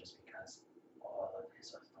challenge is because all of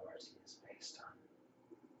his authority is based on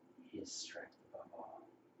his strength above all.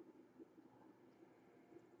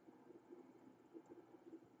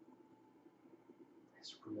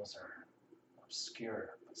 His rules are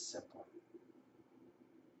obscure but simple.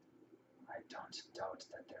 I don't doubt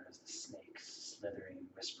that there is the snake slithering and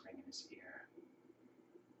whispering in his ear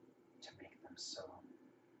to make them so.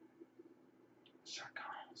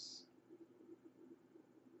 Jarkanos.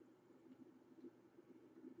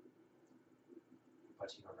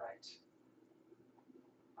 But you are right.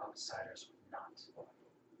 Outsiders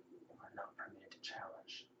are not permitted to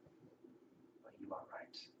challenge. But you are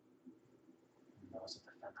right. And those of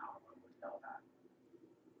the Fenharu would know that.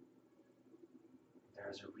 There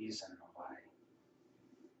is a reason why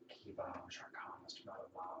Kiba and Jarkanos do not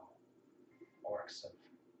allow orcs of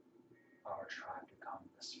our tribe to come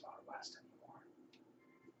this far west anymore.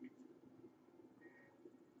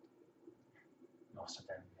 Most of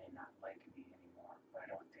them may not like me anymore, but I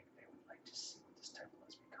don't think they would like to see what this temple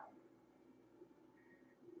has become.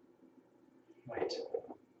 Wait.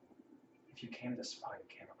 If you came this far, you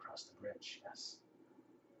came across the bridge, yes?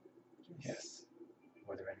 Yes.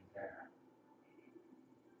 Were there any there?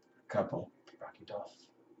 Couple. Rakudolf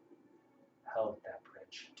held that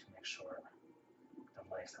bridge to make sure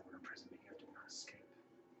the lives that were imprisoned here did not escape.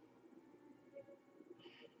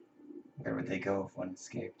 Where would they go if one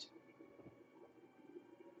escaped?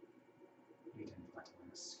 You didn't let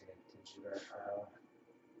one escape, did you, Raphael?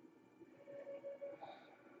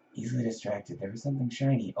 Easily distracted. There was something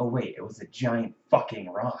shiny. Oh wait, it was a giant fucking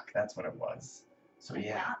rock. That's what it was. So But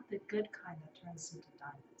yeah. not the good kind that turns into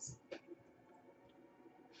diamonds.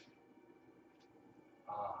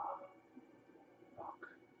 Ah, rock.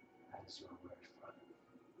 That is your word for it.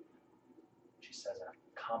 She says a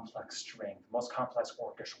complex string, the most complex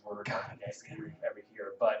orcish word God, that this guy. you ever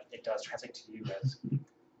hear, but it does translate to you as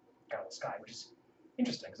God of the Sky, which is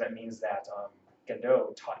interesting because that means that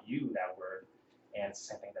Godot taught you that word, and it's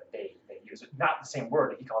the same thing that they use. Not the same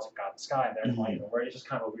word, he calls it God of the Sky, and they're calling it the word. It's just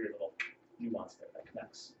kind of a weird little nuance there that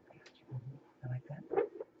connects. I like that.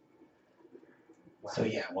 So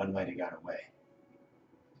yeah, one might have got away.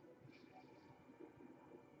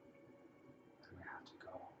 I'm gonna have to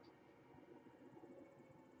go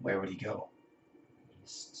Where would he go?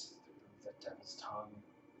 east through the Devil's Tongue,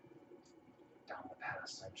 down the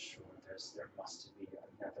pass. I'm sure there must be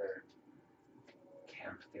another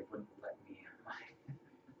camp. They wouldn't let me.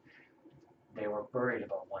 They were worried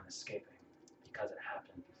about one escaping because it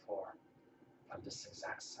happened before. From this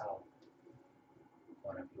exact cell,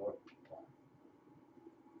 one of your people.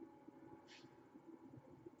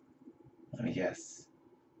 Let me guess.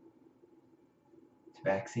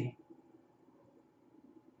 Tabaxi?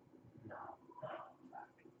 No.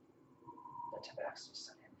 The Tabaxi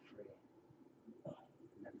set him free.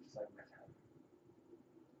 And then fled with him.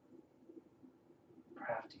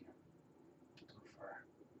 Crafty,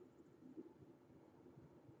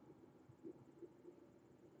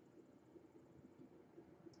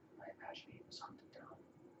 imagine he was hunted down.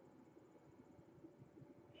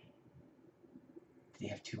 Did he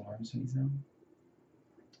have 2 arms when he's down?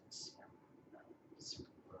 I didn't see him. No, certain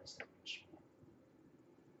words that reached me.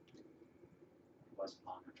 It wasn't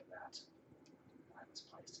long after that I was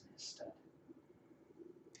placed in his stead.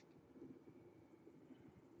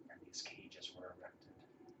 And these cages were erected,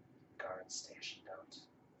 guards stationed out.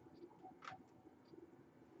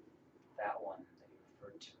 That one that you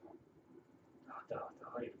referred to, the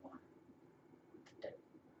hooded one, with the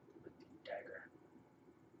dagger.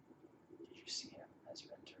 Did you see him as you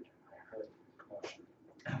entered? I heard commotion.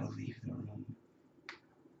 I will leave the room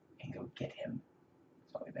and go get him.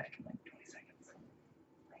 So I'll be back in like 20 seconds.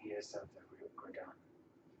 He is of the Gurgan,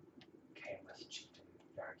 came with Chieftain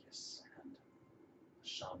Yargis and the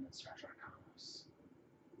shaman Sarjarkanos.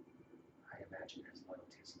 I imagine his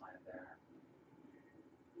loyalties lie there,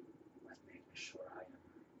 with making sure I am.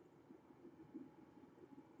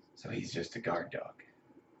 So he's just a guard dog.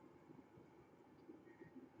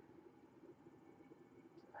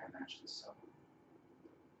 I imagine so.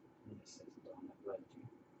 This is the one that led you.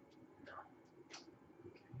 No,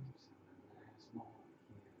 Okay, so then there's more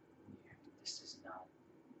here. this is not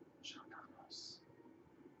Sharkanos.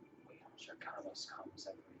 Sharkanos comes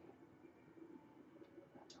every,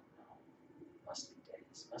 I don't know, must be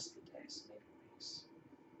days, maybe weeks.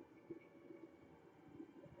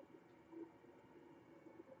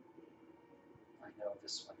 I know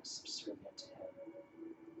this one is subservient to him.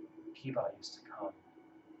 Kiba used to come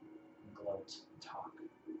and gloat and talk,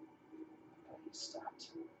 but he stopped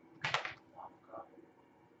long ago.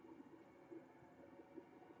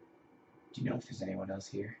 Do you know if there's anyone else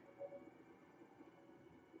here?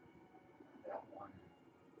 That one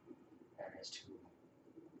and his 2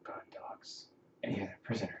 guard dogs. Any other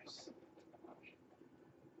prisoners?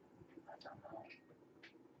 I don't know.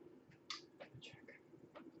 Check.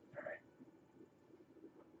 Alright.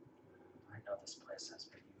 I know this place has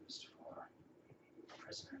been used for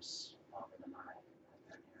prisoners longer than I have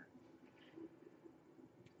been here.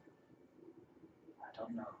 I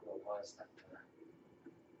don't know who it was that the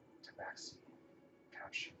Tabaxi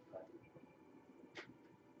captured, but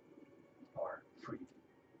or freed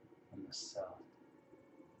in the cell.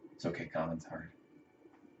 It's okay, common's hard.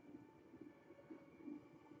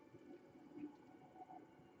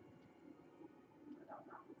 I don't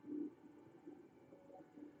know.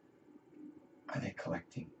 Are they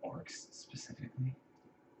collecting orcs specifically?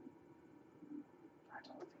 I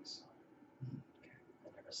don't think so. Okay. I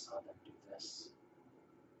never saw them do this.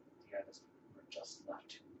 The others were just left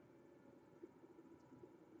to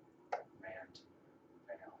ran to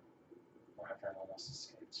Vale. One of them almost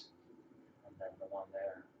escaped. And then the one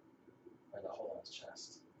there, where the hole in his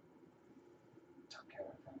chest, took care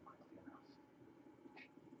of them quickly enough.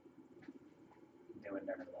 They would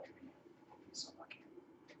never let me be so lucky.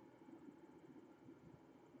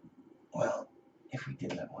 Well, if we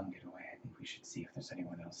did let one get away, I think we should see if there's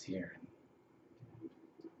anyone else here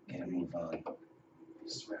and get a move on. Be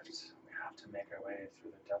swift. We have to make our way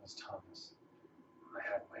through the devil's tongues. I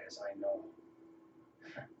had ways I know.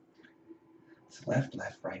 It's left,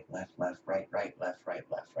 left, right, left, left, right, right, left, right,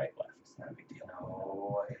 left, right, left. It's not a big deal.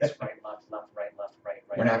 No, it's right, left, left, right, left, right,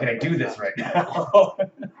 right. We're not going right, to do this left. right now. I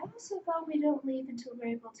also thought we don't leave until we're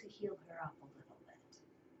able to heal her up a little bit.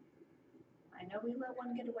 I know we let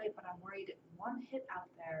one get away, but I'm worried one hit out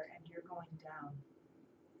there and you're going down.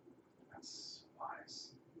 That's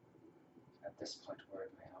wise. At this point, we're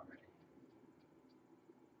in May already.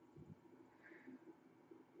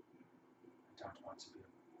 I don't want to be a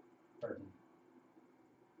burden,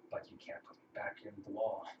 but you can't put me back in the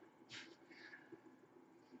wall.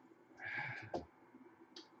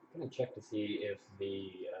 I'm gonna check to see if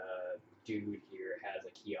the dude here has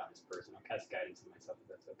a key on his person. I'll cast guidance on myself if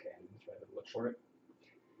that's okay, and try to look for it.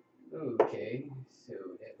 Okay, so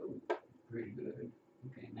pretty good.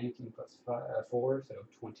 Okay, 19 plus 4, so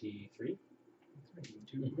 23.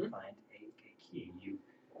 You do find a key. You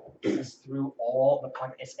pass through all the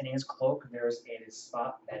pockets. In his cloak, there's a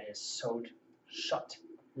spot that is sewed shut.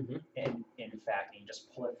 Mhm. And in fact, you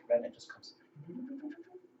just pull it through and it just comes.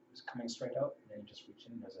 It's coming straight out, and then you just reach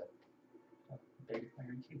in. There's a big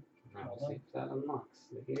iron key. Now we'll see if that unlocks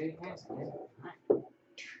the gate.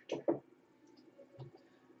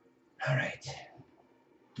 All right.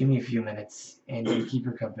 Give me a few minutes, and you keep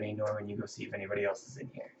her company, Norman. You go see if anybody else is in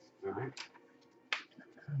here. Alright.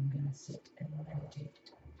 I'm gonna sit and meditate.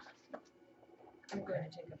 I'm going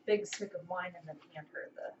to take a big swig of wine and then hand her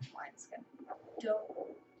the wineskin.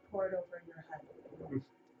 Don't pour it over your head.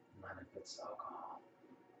 None of it's alcohol.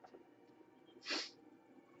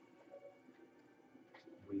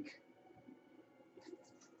 Weak.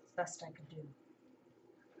 Best I could do.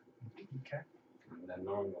 Okay. And then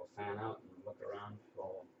Norman will fan out and look around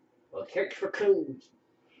for, well, check for clues.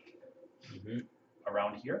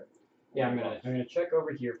 Around here? Yeah, I'm gonna check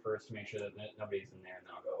over here first to make sure that nobody's in there, and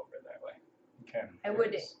then I'll go over that way. Okay. I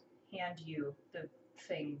would hand you the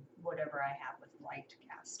thing, whatever I have with light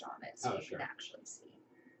cast on it, so Oh, you sure. can actually see.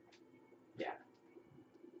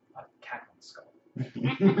 A cackling skull.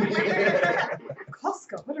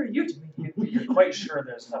 Costco, what are you doing here? You're quite sure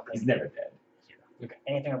there's nothing. He's never dead. here.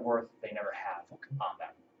 Anything of worth they never have on them.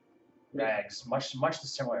 Rags, much the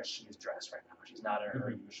similar as she is dressed right now. She's not in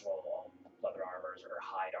her usual leather armors or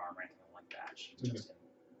hide armor or anything like that. She's just in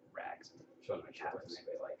rags. So I'm not sure if there's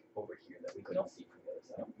anybody like over here that we couldn't Nope. see from the other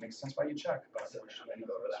side. Nope, makes sense why you check, but So I'm gonna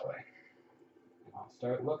go over that way. And I'll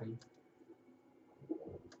start looking.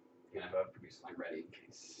 And I've produced my ready in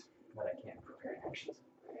case that I can't prepare actions.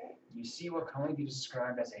 You see what can only be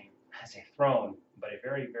described as a throne, but a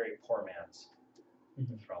very, very poor man's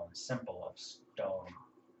throne, simple of stone.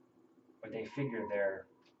 But they figure there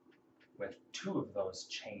with two of those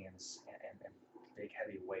chains and big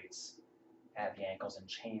heavy weights at the ankles and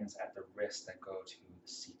chains at the wrist that go to the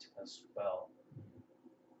seat as well.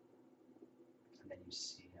 And then you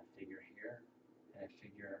see a figure here and a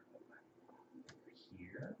figure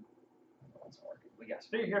here. That's working. But yes,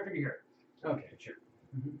 figure here. Okay, sure.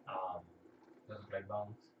 Those Those red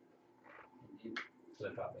bones. indeed. So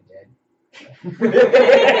they're probably dead.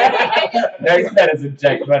 Nice medicine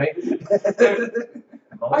check, buddy.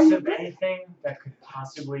 Most of anything that could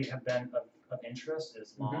possibly have been of interest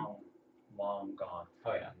is long gone.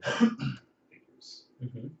 Oh yeah. Figures.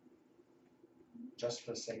 Just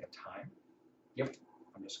for the sake of time. Yep.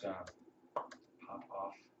 I'm just gonna pop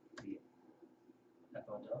off the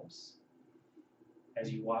epidose. As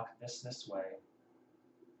you walk this way,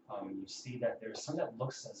 you see that there's something that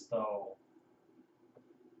looks as though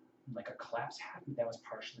like a collapse happened that was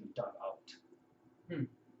partially dug out.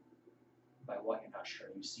 By what you're not sure.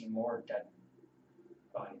 You see more dead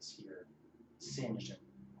bodies here, singed and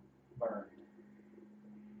burned.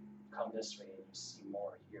 Come this way and you see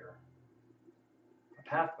more here. A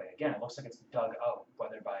pathway, again, it looks like it's dug out,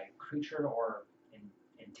 whether by creature or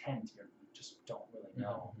intent, you just don't really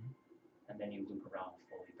know. And then you loop around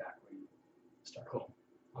fully back where you started. Cool.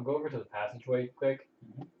 I'll go over to the passageway quick,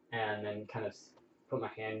 and then kind of put my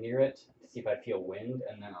hand near it to see if I feel wind,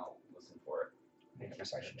 and then I'll listen for it. Make a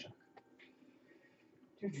perception check.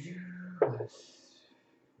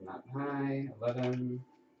 Not high. 11.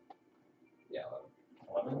 Yeah,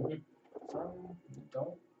 11. 11. You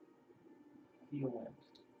don't feel wind.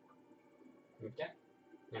 Okay.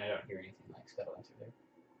 And I don't hear anything like scuttling through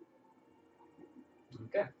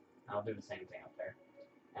there. Okay. I'll do the same thing up there,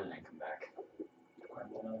 and then come back. Go ahead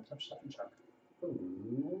and roll another perception check.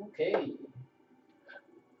 Okay.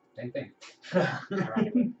 Same thing.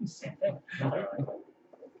 Ironically, same thing.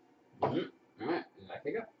 Alright, back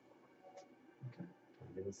we go.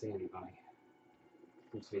 I didn't see anybody.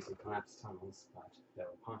 Seems to be some collapsed tunnels, but they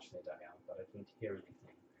were partially dug out, but I didn't hear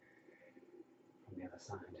anything from the other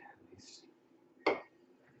side, at least. I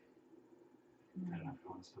don't know if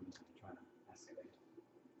anyone's coming to try to excavate.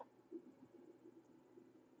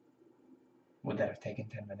 Would that have taken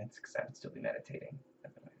 10 minutes? Because I would still be meditating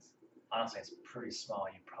otherwise. Honestly, it's pretty small.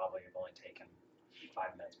 You probably have only taken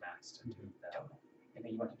 5 minutes max to do that.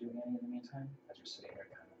 Anything you want to do again in the meantime? As you're sitting here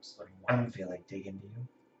kind of splitting I one. don't feel like digging, do you?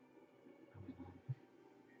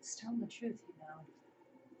 Just tell them the truth, you know.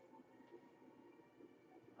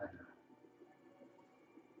 I know.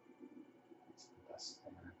 It's the best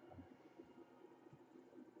thing I've done.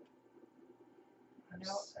 I've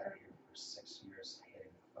No, sat here for 6 years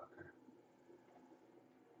hating the fucker.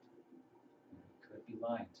 And he could be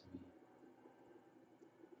lying to me.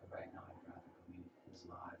 But right now I'd rather believe his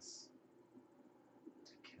lies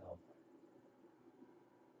to kill.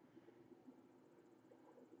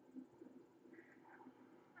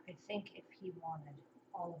 I think if he wanted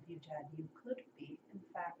all of you dead, you could be. In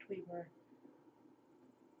fact, we were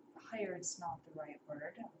hired's not the right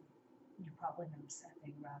word. You probably noticed that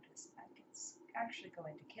thing around his neck. It's actually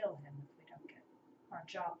going to kill him if we don't get our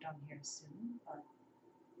job done here soon, but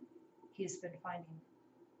he's been finding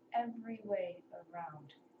every way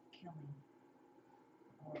around killing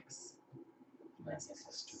orcs. That's a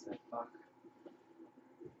stupid fuck.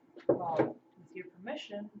 Well, with your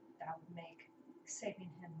permission, that would make saving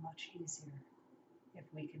him much easier if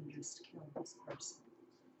we can just kill this person.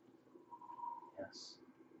 Yes.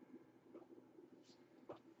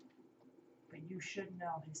 But you should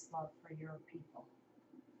know his love for your people.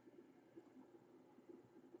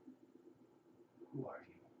 Who are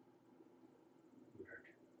you? Weird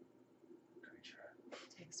creature.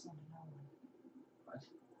 It takes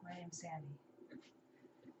My name's Annie.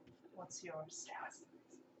 What's yours?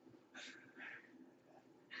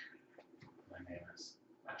 My name is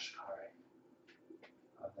Ashkari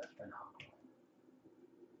of the Fenhaku,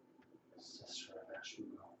 sister of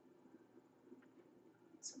Ashugo.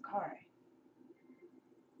 It's Kari.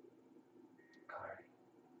 Kari,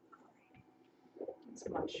 It's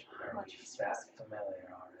much are we respect. that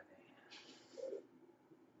familiar already?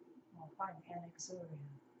 Well, I'm Anaxurian.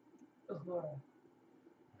 Uhura.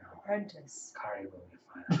 No, Apprentice. Kari will be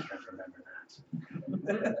fine. I can't remember that.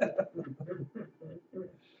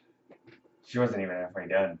 She wasn't even halfway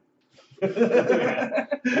done.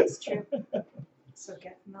 It's true. So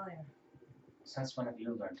get familiar. Since when have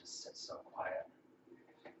you learned to sit so quiet?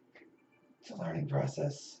 It's a learning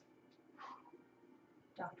process.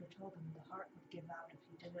 Doctor told him the heart would give out if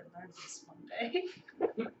he didn't learn this one day.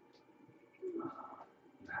 You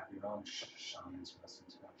have your own shamans to listen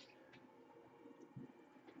to.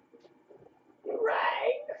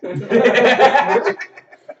 You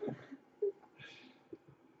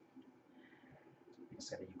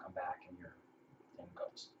say that you come back and your thing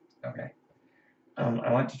goes. Okay.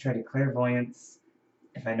 I want to try to clairvoyance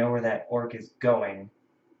if I know where that orc is going,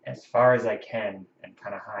 as far as I can, and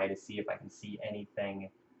kind of high to see if I can see anything.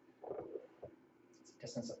 It's a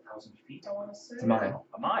distance of 1,000 feet, I want to say? It's a mile.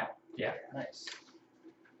 A mile? Yeah. Nice.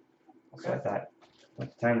 So I thought,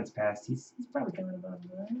 with the time that's passed, he's probably coming about. I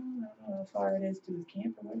don't know how far it is to his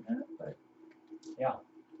camp or whatnot, but Yeah.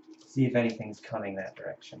 see if anything's coming that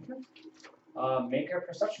direction. Make a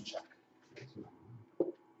perception check.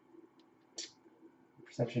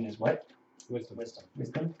 Perception is what? Wisdom.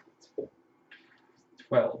 Wisdom.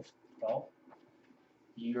 12. Well,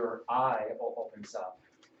 your eye opens up.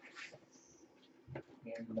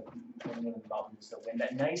 In the mountains, the wind,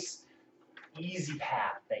 that nice, easy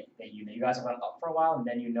path that you know. You guys have went up for a while, and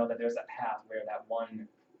then you know that there's that path where that one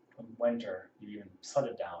winter you even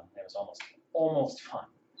sledded down. It was almost fun.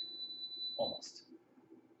 Almost.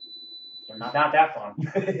 Well, not that fun.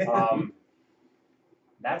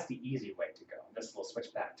 That's the easy way to go. This will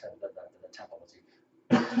switch back to the temple as you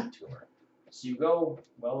tour. So you go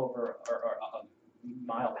well over or a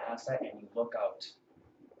mile past that, and you look out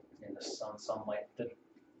in the sunlight. The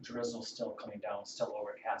drizzle's still coming down, still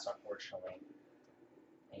overcast, unfortunately,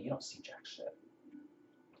 and you don't see jack shit.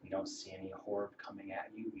 You don't see any horde coming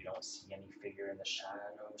at you. You don't see any figure in the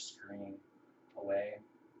shadow scurrying away.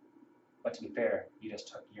 But to be fair, you just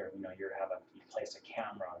took you placed a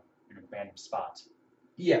camera in a random spot.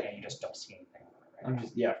 Yeah. And you just don't see anything. Right I'm now.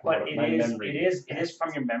 just, yeah. But my it memory. is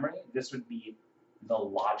from your memory. This would be the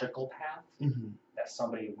logical path Mm-hmm. that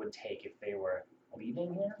somebody would take if they were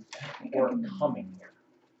leaving here or coming here.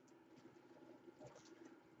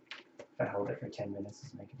 If I hold it for 10 minutes,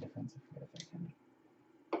 does it make a difference? I forget if I can.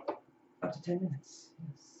 Up to 10 minutes,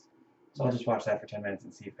 yes. So I'll just watch that for 10 minutes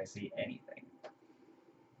and see if I see anything.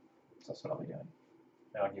 So that's what I'll be doing.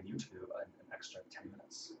 That'll give you two an extra 10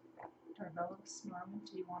 minutes. Darvelos, Norman,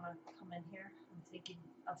 do you want to come in here? I'm thinking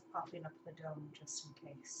of popping up the dome just in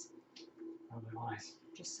case. Probably wise.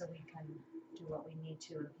 Just so we can do what we need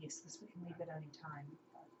to in peace, because we can leave at any time.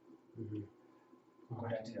 Mm-hmm.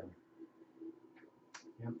 Good idea.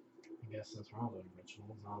 I guess since we're all doing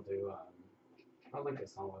rituals, I'll link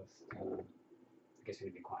us all with, I guess we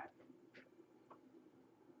need to be quiet.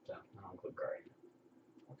 So, I'll include Guardian.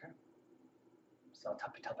 Okay. So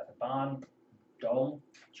tell that the bond, dome,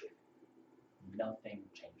 nothing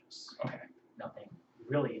changes. Okay. Nothing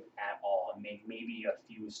really at all. Maybe a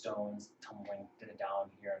few stones tumbling down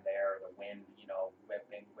here and there, the wind,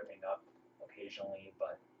 whipping up occasionally,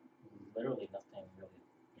 but literally nothing really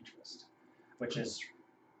interesting. Which is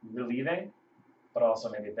relieving, but also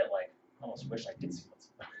maybe a bit like, I almost wish I did see what's,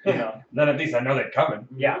 Then at least I know they're coming.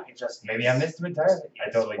 Yeah, it just Maybe I missed them entirely. I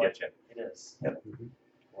totally get you. It is. Yep. Mm-hmm.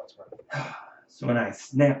 What's worth. So when I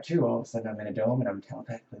snap to, all of a sudden I'm in a dome and I'm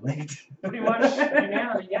telepathically linked. Pretty much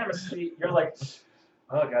unanimously, you're like,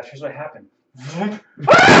 oh gosh, here's what happened.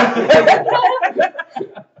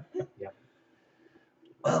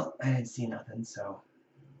 Well, I didn't see nothing, so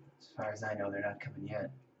as far as I know, they're not coming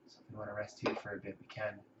yet. So if we want to rest here for a bit, we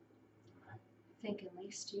can. I think at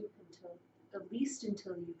least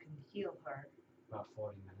until you can heal her. About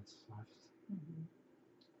 40 minutes left. Mm-hmm.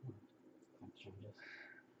 That changes.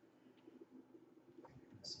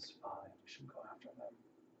 This is fine. We should go after them.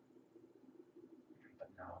 But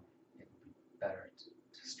no, it would be better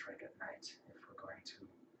to strike at night if we're going to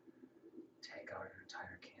take out your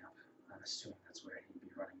entire camp. I'm assuming that's where he'd be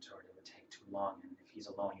running toward. It would take too long, and if he's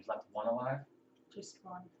alone, you've left one alive. Just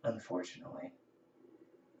one. Unfortunately.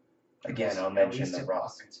 Again, I'll mention the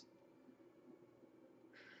rock.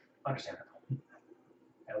 Understandable.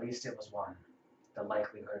 At least it was one. The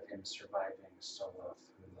likelihood of him surviving solo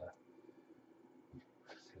through the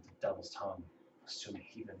Devil's Tongue, assuming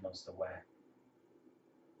he even knows the way.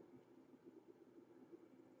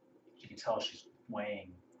 You can tell she's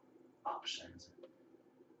weighing options.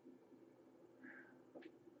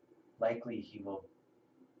 Likely he will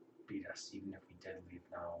beat us even if we did leave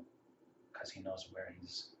now, because he knows where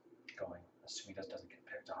he's going, assuming he doesn't get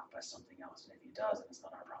picked off by something else. And if he does, then it's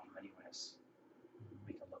not our problem anyways.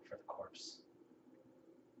 We can look for the corpse.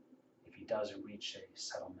 If he does reach a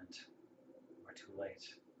settlement, we're too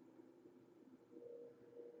late.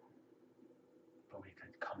 But we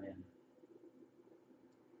could come in.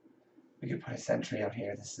 We could put a sentry out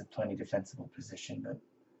here. This is a plenty defensible position, but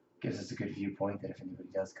gives us a good viewpoint that if anybody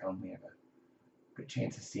does come, we have a good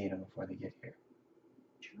chance of seeing them before they get here.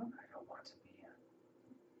 True, I don't want to be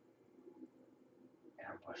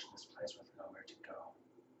ambushed in this place with nowhere to go.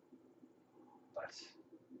 But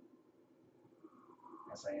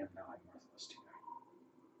as I am now, I'm worthless to you.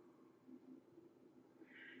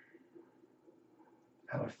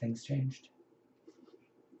 How have things changed?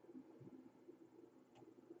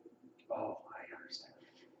 Oh, I understand.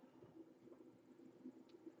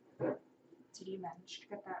 Did you manage to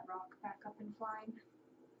get that rock back up and flying?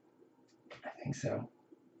 I think so.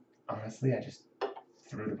 Honestly, I just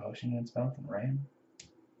threw the potion in its mouth and ran.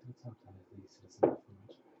 Sometimes these citizens for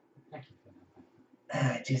much. Thank you for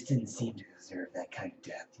that. It just didn't seem to deserve that kind of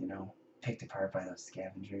death, you know? Picked apart by those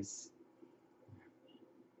scavengers.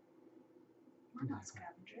 We're not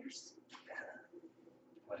scavengers.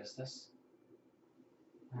 What is this?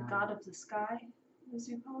 The god of the sky, as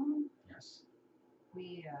you call him. Yes.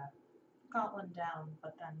 We got one down,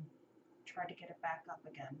 but then tried to get it back up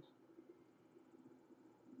again.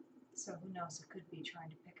 So who knows, it could be trying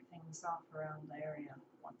to pick things off around the area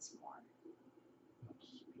once more.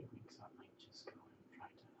 Most weeks I might just go and try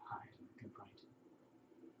to hide and recuperate.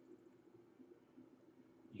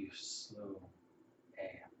 You slew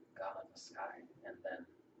a god of the sky and then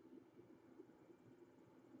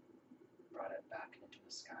brought it back into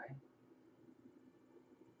the sky.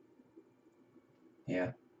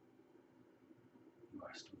 Yeah. You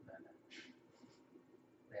are stupid.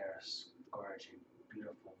 They are a scourge, a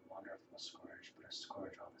beautiful, wonderful scourge, but a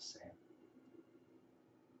scourge all the same.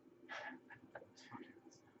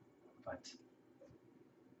 But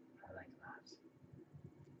I like that.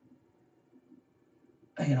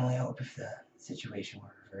 I can only hope if the situation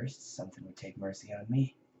were reversed, something would take mercy on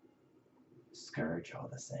me. Scourge all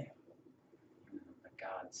the same. The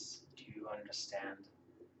gods, do you understand?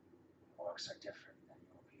 Orcs are different than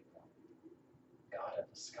your people. God of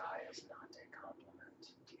the sky is not a compliment.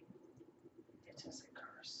 It is a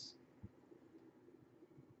curse.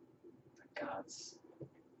 The gods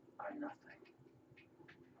are nothing.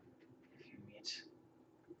 If you meet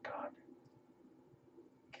God,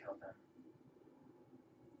 kill them.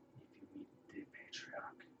 If you meet the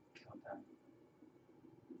patriarch, kill them.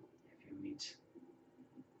 If you meet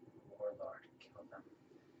warlord, kill them.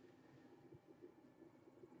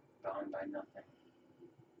 Bound by nothing,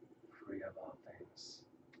 free of all things.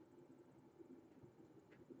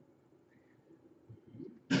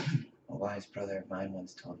 A wise brother of mine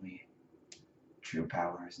once told me, true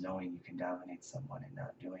power is knowing you can dominate someone and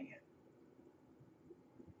not doing it.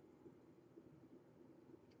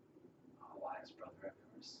 A wise brother of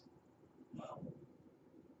yours. Well,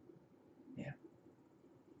 yeah,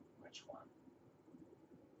 Which one?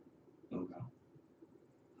 Ugo.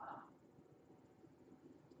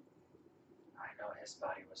 I know his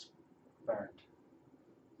body was burned.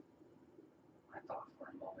 I thought for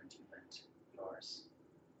a moment you meant yours.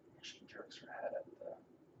 And she jerks her head at the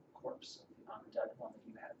corpse of the undead one that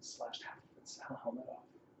you had slashed half of its helmet off.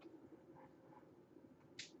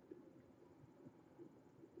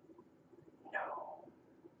 No.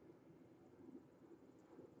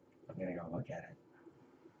 I'm gonna go look at it.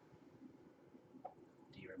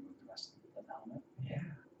 Do you remove the rest of the helmet? Yeah.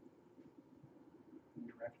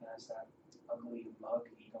 You recognize that ugly mug,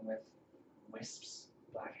 even with wisps,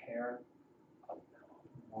 black hair, a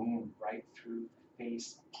wound right through the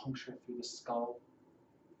face, a puncture through the skull.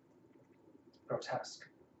 Grotesque,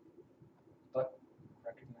 but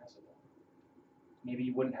recognizable. Maybe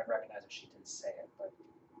you wouldn't have recognized if she didn't say it, but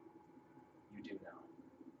you do now.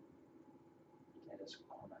 It is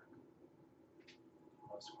Cormac. It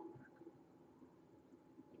was Cormac.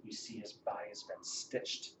 You see his body has been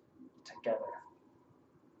stitched together,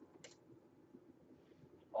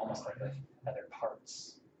 almost like with other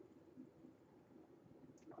parts.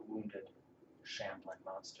 A wounded, shambling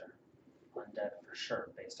monster. Undead for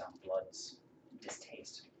sure, based on Blood's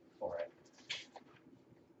distaste for it.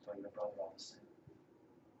 So your brother all the same.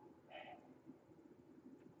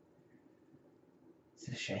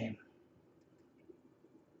 shame.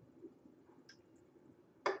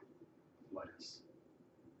 What is?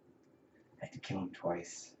 I had to kill him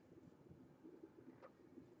twice.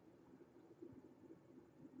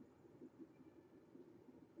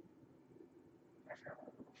 I forgot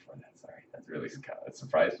what we were before that. Sorry, that's really that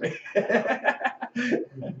surprised me.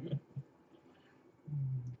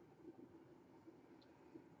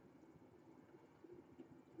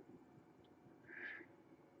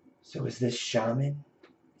 So is this shaman?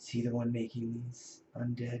 Is he the one making these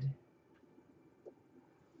undead?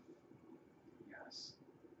 Yes.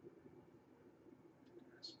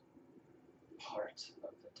 It's part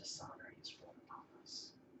of the dishonor he's brought upon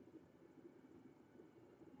us.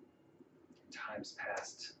 In times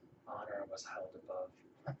past, honor was held above.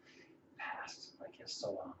 Past, like it's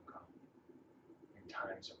so long ago. In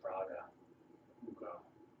times of Braga, Ugo,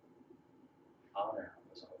 honor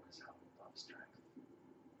was always held above strength.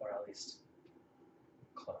 Or at least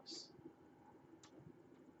close.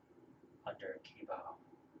 Under Kibao,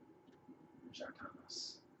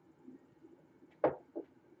 Jarkanos,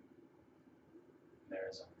 there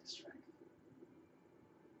is only strength.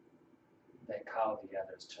 They cow the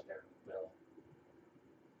others to their will.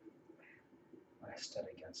 I stood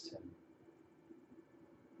against him.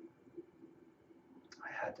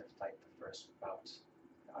 I had to fight the first bout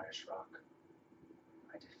in Irish Rock.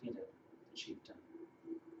 I defeated the chieftain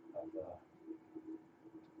of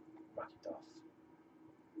Rocky Duff.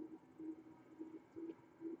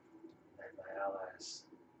 Then my allies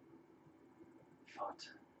fought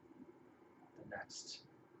the next.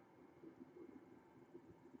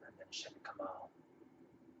 And then Shin Kamal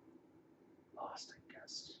lost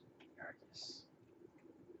against Yargis.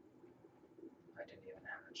 I didn't even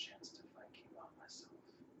have a chance to fight Kiba myself.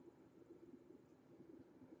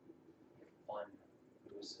 If one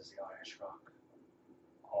loses the Irish Rock,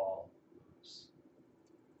 all lose.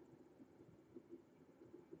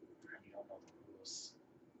 And you don't know the rules.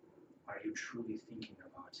 Are you truly thinking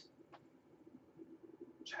about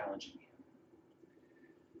challenging him?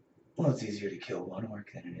 Well, it's easier to kill one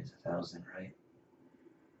orc than it is 1,000, right?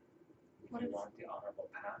 What You if- want the honorable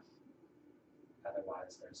path?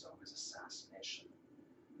 Otherwise, there's always assassination.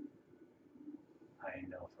 I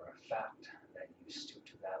know for a fact that you stoop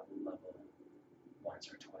to that level once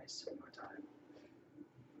or twice in your time.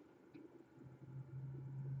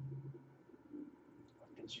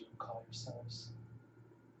 What did you call yourselves?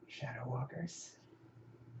 Shadow Walkers?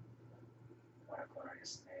 What a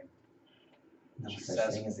glorious name. No She such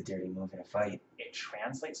says- thing as a dirty move in a fight. It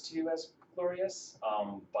translates to you as glorious,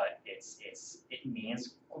 but it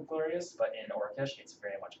means glorious, but in Orcish, it's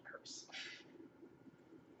very much a curse.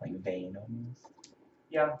 Like vain almost.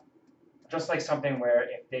 Yeah, just like something where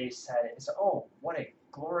if they said it's what a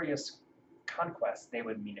glorious conquest, they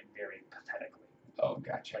would mean it very pathetically. Oh,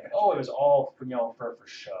 gotcha. Like, it was all for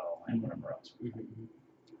show and whatever else.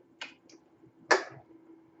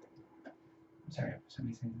 Sorry,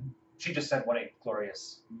 somebody saying that? She just said what a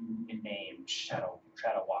glorious name Shadow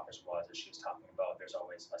Walkers was, as she was talking about. There's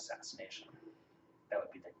always assassination. That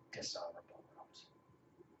would be the dishonorable route.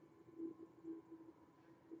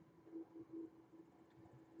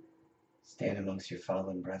 Stand amongst your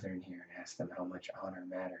fallen brethren here and ask them how much honor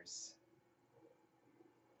matters.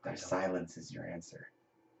 Their silence is your answer.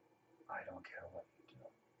 I don't care what you do.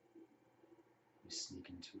 You sneak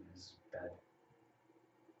into his bed,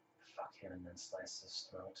 fuck him, and then slice his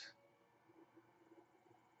throat.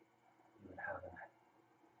 You would have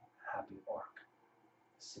a happy orc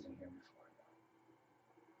sitting here before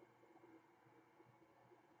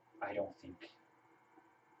you. I don't think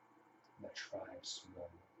the tribes will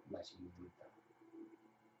let you lead them.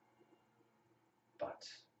 But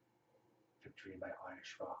victory by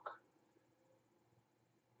Irish Rock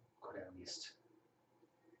could at least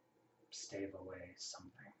stave away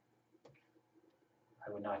something.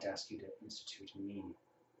 I would not ask you to institute me,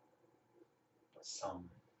 but some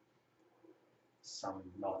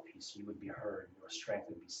mouthpiece. You would be heard, your strength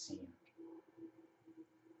would be seen.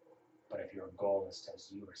 But if your goal is,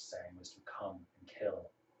 as you were saying, was to come and kill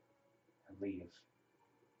and leave,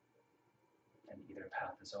 then either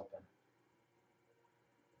path is open.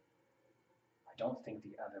 I don't think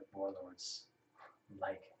the other warlords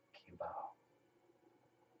like Kibao,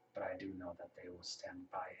 but I do know that they will stand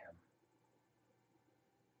by him.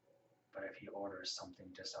 But if he orders something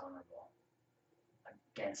dishonorable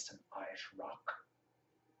against an Irish Rock,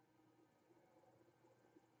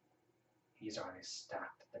 he's already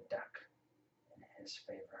stacked the deck in his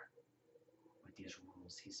favor with these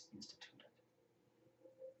rules he's instituted.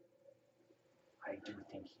 I do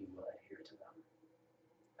think he will adhere to them.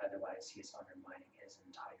 Otherwise, he is undermining his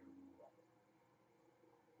entire rule.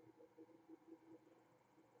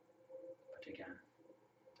 again,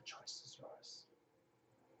 the choice is yours.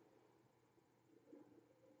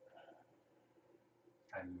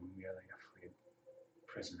 I'm merely a free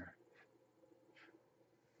prisoner,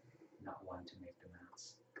 not one to make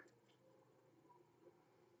demands.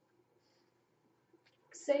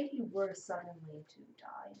 Say he were suddenly to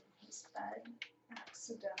die in his bed,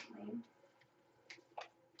 accidentally,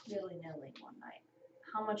 willy-nilly one night.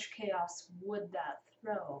 How much chaos would that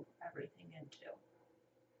throw everything into?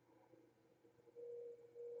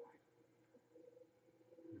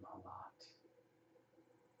 A lot.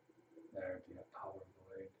 There'd be a power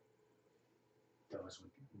void. Those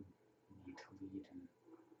would need to lead, and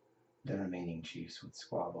The remaining chiefs would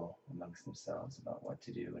squabble amongst themselves about what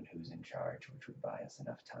to do and who's in charge, which would buy us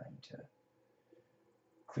enough time to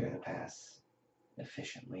clear the pass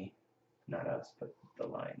efficiently. Not us, but the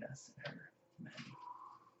lioness and her men.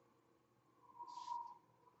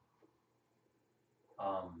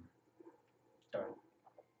 Dark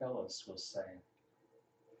Bellows will say,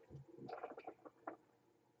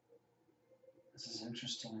 this is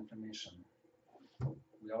interesting information.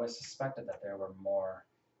 We always suspected that there were more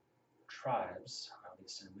tribes, at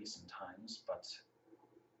least in recent times, but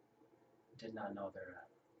did not know their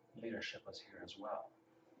leadership was here as well.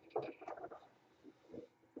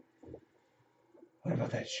 What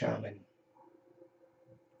about that shaman?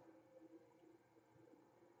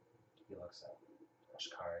 He looks at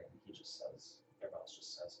Ashkari and he just says, Bellows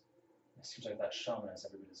just says, it seems like that shaman is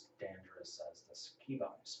every bit as dangerous as this Kiva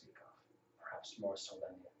you speak of, perhaps more so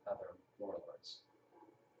than the other warlords.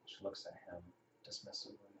 She looks at him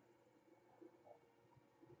dismissively.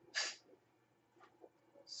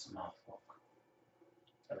 Small folk.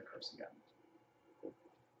 And the curse again.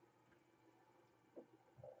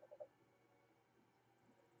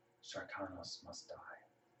 Sarkanos must die.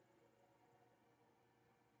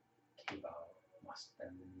 Kibao must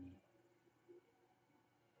bend the knee.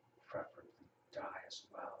 Preferably die as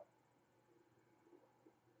well.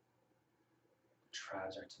 The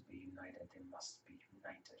tribes are to be united. They must be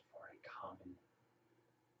united for a common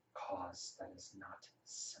cause that is not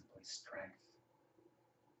simply strength.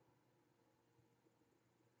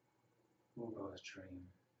 Ugo's dream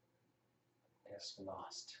is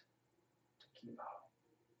lost to Kibao.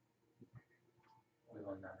 We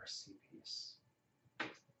will never see peace.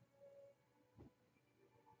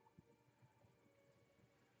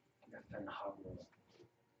 If Benhag will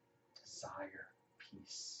desire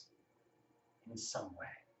peace in some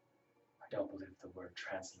way, I don't believe the word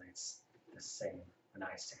translates the same when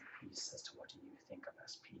I say peace as to what you think of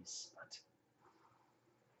as peace, but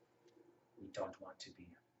we don't want to be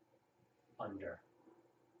under,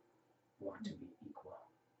 we want to be equal.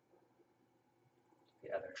 The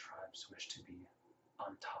other tribes wish to be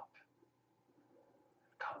on top.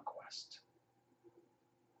 Conquest.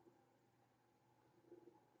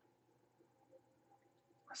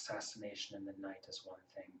 Assassination in the night is one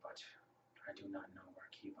thing, but I do not know where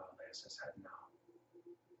Kiva lays his head now.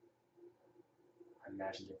 I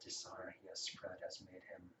imagine the dishonor he has spread has made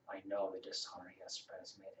him, I know the dishonor he has spread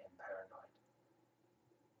has made him paranoid.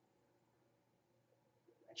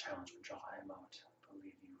 A challenge would draw him out,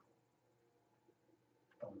 believe you,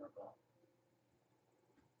 vulnerable.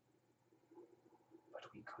 But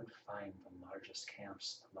we could find the largest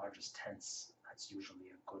camps, the largest tents. That's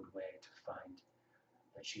usually a good way to find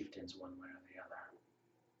the chieftains one way or the other.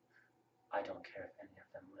 I don't care if any of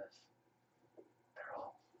them live. They're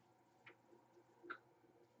all.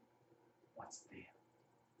 What's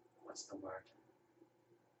the word?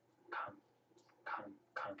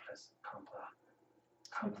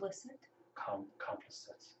 Complicit.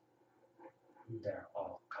 They're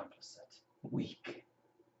all complicit. Weak.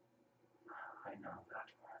 I know that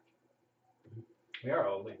word. We are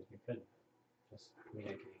all linked. We could just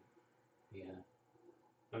communicate via.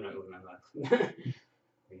 I'm not moving my mouth.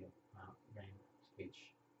 Via brain speech.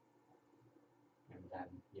 And then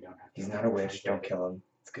you don't have to. He's not a witch. Don't kill him.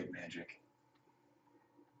 It's good magic.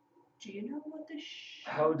 Do you know what the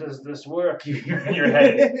How does this work? You hear in your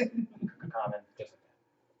head. Common. Just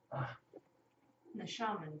like the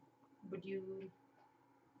shaman, would you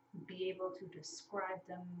be able to describe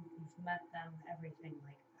them? You've met them, everything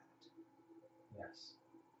like that. Yes.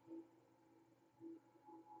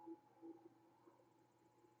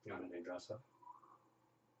 You want to dress up?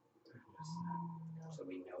 No. So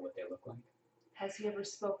we know what they look like? Has he ever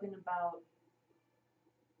spoken about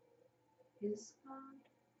his God,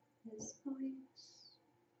 his beliefs,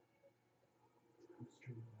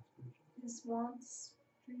 his wants,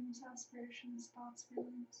 dreams, aspirations, thoughts,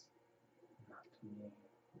 feelings? Not to me.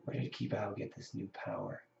 Where did Kibao get this new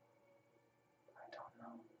power? I don't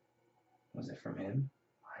know. Was it from him?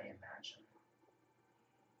 I imagine.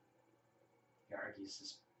 Yargis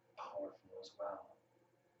is powerful as well.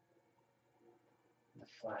 The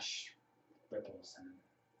flesh ripples and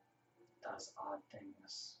does odd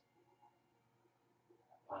things,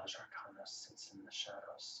 while Jarkana sits in the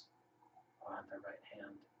shadows on their right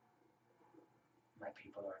hand. My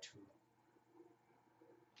people are too.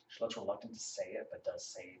 She looks reluctant to say it, but does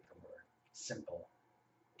say the word simple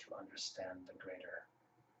to understand the greater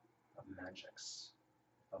of magics.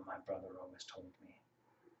 But my brother always told me,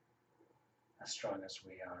 as strong as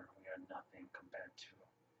we are nothing compared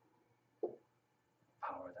to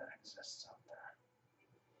power that exists out there.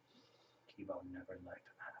 Kibo never liked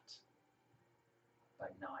that,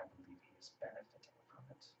 but now I believe he is benefiting from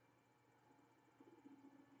it.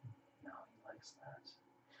 Now he likes that.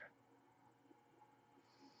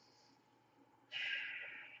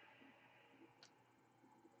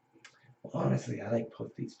 Well, honestly, I like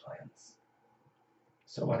both these plans.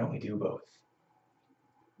 So why don't we do both?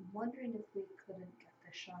 I'm wondering if we couldn't get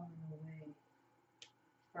the shaman away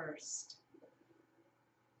first.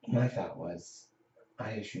 My thought was,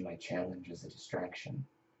 I issue my challenge as a distraction.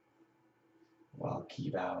 While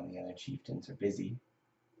Kibao and the other chieftains are busy,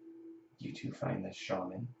 you two find the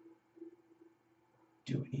shaman,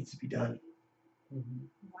 do what needs to be done.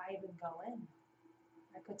 Why even go in?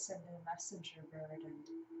 I could send in a messenger bird and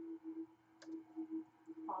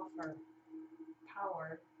offer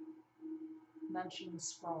power, mention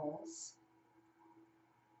scrolls,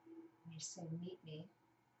 and just say, meet me.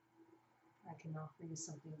 I can offer you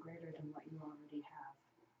something greater than what you already have.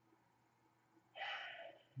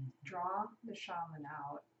 Draw the shaman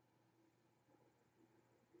out,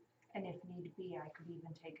 and if need be, I could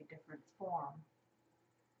even take a different form.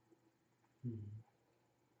 And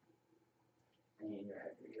in your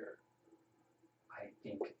head, I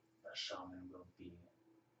think the shaman will be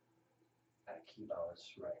at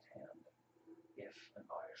Kibao's right hand if an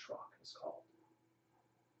Irish rock is called.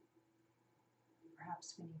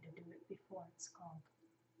 Perhaps we need to do it before it's called.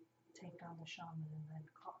 Take down the shaman and then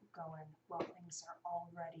go in while things are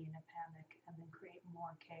already in a panic and then create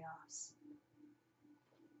more chaos.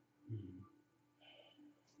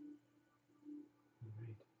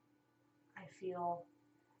 Right. I feel,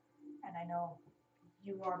 and I know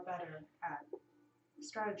you are better at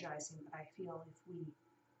strategizing, but I feel if we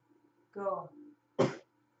go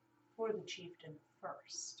for the chieftain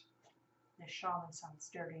first, the shaman sounds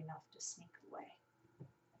dirty enough to sneak away.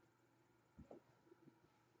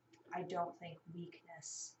 I don't think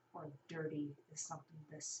weakness or dirty is something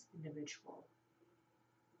this individual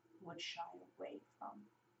would shy away from.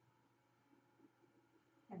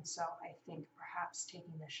 And so I think perhaps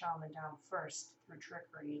taking the shaman down first through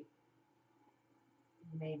trickery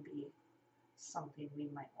may be something we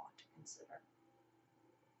might want to consider.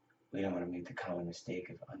 We don't want to make the common mistake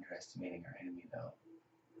of underestimating our enemy, though.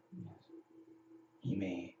 Yes. He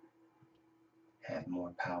may have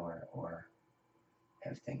more power or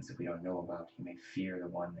have things that we don't know about. He may fear the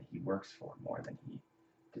one that he works for more than he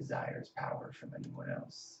desires power from anyone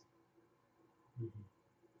else.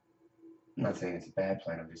 I'm not saying it's a bad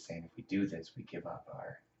plan, I'm just saying if we do this, we give up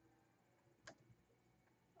our...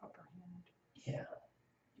 Upper hand. Yeah.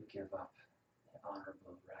 You give up the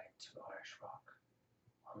honorable right to Irish rock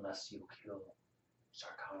unless you kill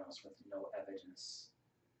Sarkanos with no evidence.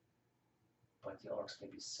 But the orcs may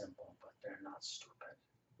be simple, but they're not stupid.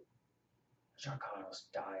 Sarkanos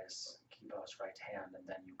dies, Kibao's right hand, and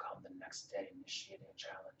then you come the next day initiating a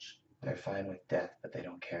challenge. They're fine with death, but they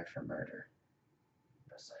don't care for murder.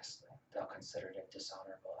 Precisely. They'll consider it a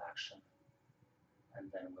dishonorable action,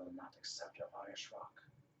 and then will not accept your Irish rock.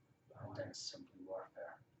 And then it's simply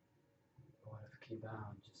warfare. What if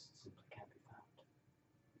Kibao just simply can't be found?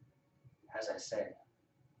 As I say,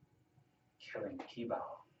 killing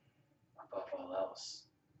Kibao above all else,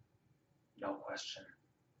 no question.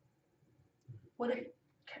 What if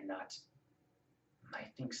Cannot. I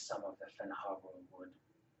think some of the Fenhagar would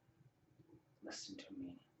listen to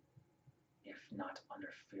me, if not under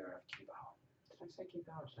fear of Kibao. Did I say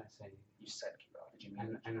Kibao or did I say? You said Kibao. Did you I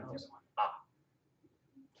mean know the Kibao's? other one. Ah.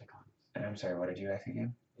 Sarkanos. And I'm sorry, what did you ask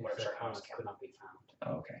again? If What if Sarkanos Sarkanos could not be found?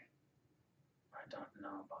 Oh, okay. I don't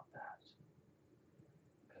know about that.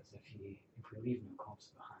 Because if we leave no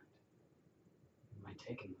corpse behind, it might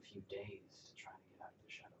take him a few days to try to get out of the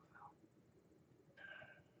Shadowfell.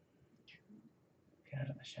 Get out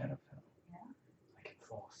of the Shadowfell. I can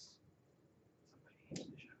force somebody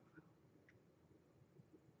into the Shadowfell.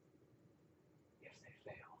 If they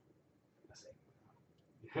fail, I say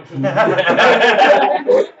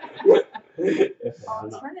if not,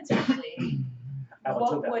 alternatively, I will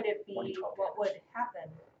do what that. would it be, 1d12 what damage. would happen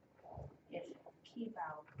if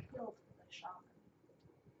Kibao killed the shaman?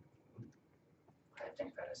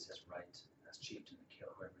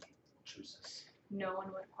 loses. No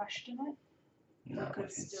one would question it? Not could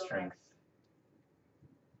with his still strength.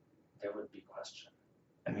 There would be question.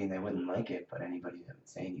 I mean, they wouldn't like it, but anybody that would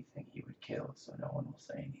say anything, he would kill, so no one will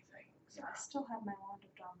say anything. So I still have my wand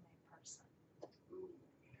of dominate person.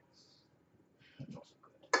 That's also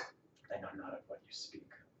good. I know not of what you speak,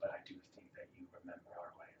 but I do think that you remember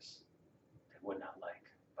our ways. They would not like,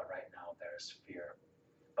 but right now there is fear.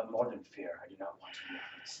 But more than fear, I do not want to make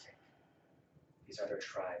a mistake. These other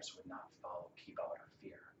tribes would not follow Kiba out of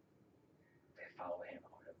fear. They follow him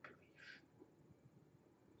out of belief.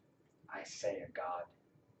 I say a god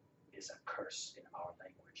is a curse in our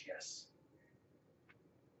language, yes.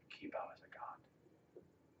 Kiba is a god.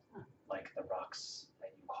 Like the rocks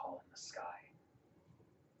that you call in the sky.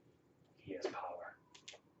 He has power.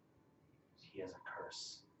 He is a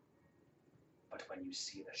curse. But when you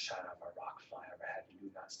see the shadow of a rock fly overhead, you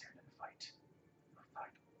do not stand and fight. Or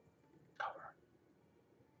fight. Cover.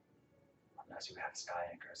 Unless you have sky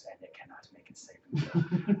anchors and it cannot make it safe.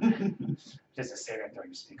 Just a saving throw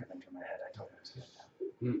you speak of into my head. I told you it was good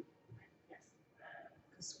now. Yes.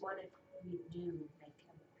 Because what if we do make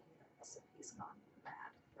him appear as if he's gone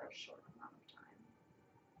mad for a short amount of time?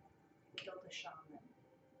 Kill the shaman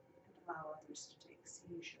and allow others to take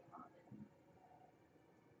seizure on him.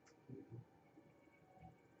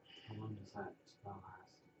 How long does that spell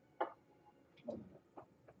last? 1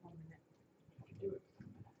 minute. You can do it for a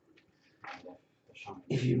minute. And the shaman.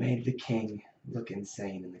 If you made the king look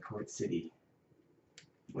insane in the court city,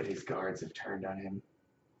 would his guards have turned on him?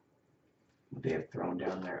 Would they have thrown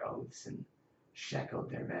down their oaths and shackled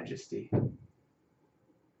their majesty?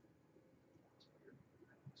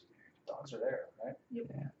 Dogs are there, right?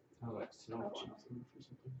 Oh, like snowfall Gotcha. or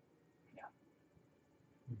something. Yeah.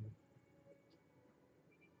 Mhm.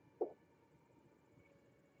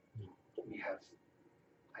 We have,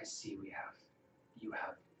 I see we have, you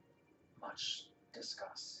have much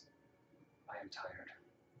discuss. I am tired.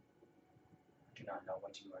 I do not know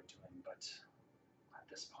what you are doing, but at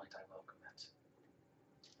this point I welcome it.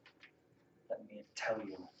 Let me tell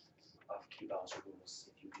you of Kibal's rules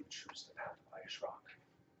if you do choose the path of Irish Rock,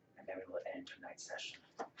 and then we will end tonight's session.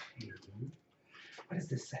 What is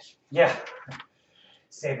this session? Yeah.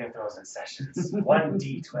 Saving throws and sessions.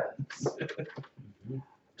 1d12s.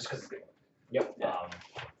 Just because it's big. Yep.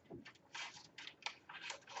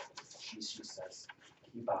 She says,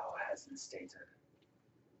 Kibao has instated.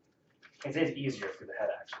 It is easier through the head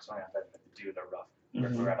actually, so I have to do the rough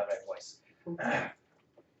repetitive voice.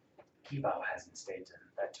 Kibao has instated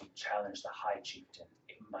that to challenge the High Chieftain,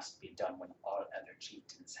 it must be done when all other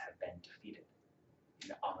chieftains have been defeated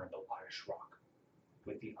in honorable Irish Rock,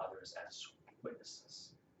 with the others as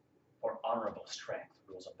witnesses. For honorable strength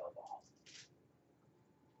rules above all.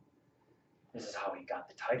 This is how he got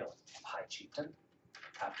the title of High Chieftain,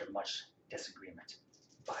 after much disagreement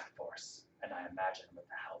by force, and I imagine with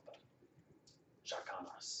the help of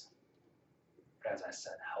Jakanos. But as I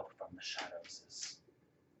said, help from the shadows is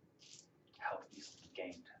help easily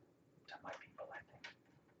gained to my people, I think.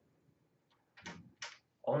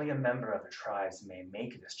 Only a member of the tribes may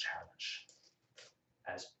make this challenge,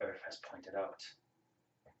 as Earth has pointed out.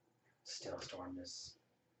 Stillstorm is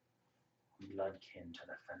bloodkin to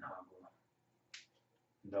the Fenhagu.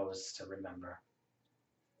 Those to remember,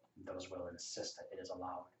 those will insist that it is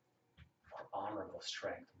allowed, for honorable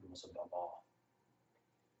strength rules above all.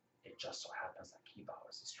 It just so happens that Kibao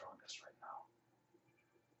is the strongest right now.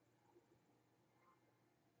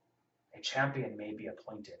 A champion may be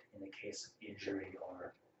appointed in the case of injury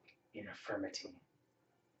or infirmity,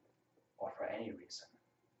 or for any reason,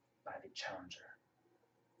 by the challenger,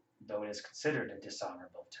 though it is considered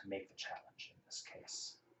dishonorable to make the challenge in this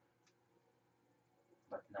case,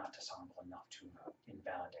 but not dishonorable enough to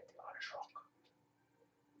invalidate the Irish Rock.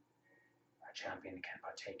 A champion can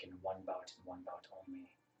partake in one bout and one bout only.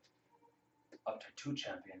 Up to 2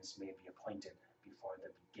 champions may be appointed before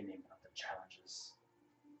the beginning of the challenges,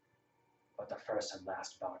 but the first and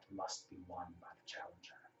last bout must be won by the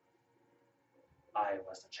challenger. I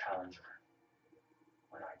was the challenger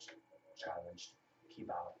when I challenged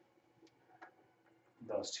Kibao.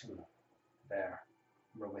 Those 2 there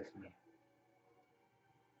were with me.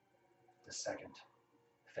 The second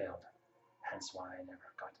failed, hence why I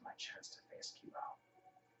never got my chance to face Kibao.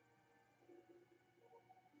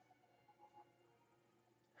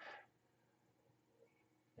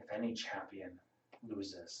 If any champion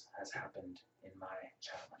loses, as happened in my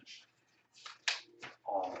challenge,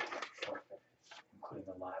 all forfeit, including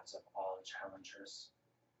the lives of all challengers,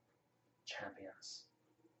 champions.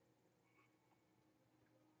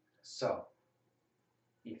 So,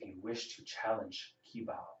 if you wish to challenge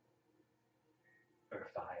Kibao,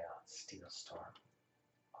 Urfayat, Steelstorm,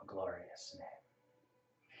 a glorious name.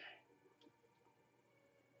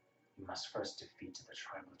 You must first defeat the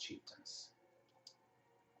tribal chieftains.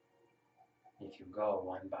 If you go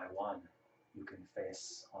one by one, you can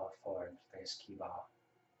face all four and face Kibao,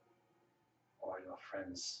 or your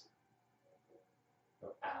friends,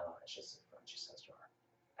 your allies, she says your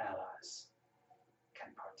allies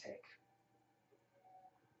can partake.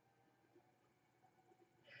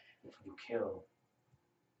 If you kill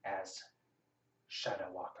as shadow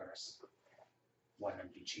walkers one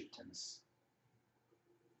of the chieftains,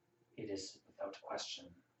 it is without question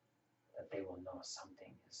that they will know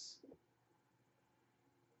something is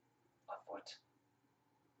afoot.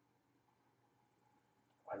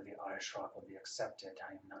 Whether the Irish Rock will be accepted,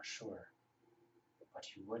 I am not sure, but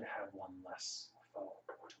you would have one less foe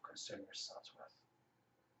to concern yourselves with.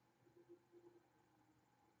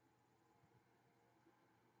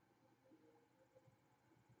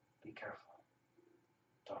 Be careful.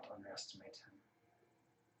 Don't underestimate him.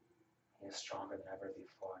 He is stronger than ever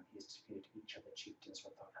before, and he has defeated each of the chieftains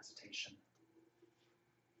without hesitation.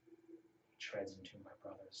 He treads into my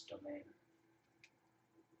brother's domain.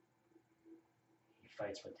 He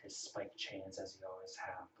fights with his spiked chains as he always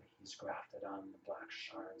have, but he's grafted on the black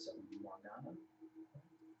shards of Morgana.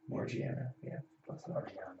 Morgiana, yeah.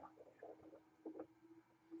 Morgiana.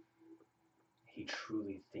 He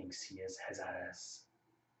truly thinks he is Hazaras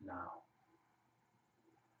now.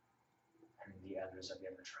 And the others of the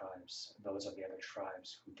other tribes, those of the other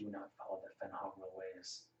tribes who do not follow the Fenhagwil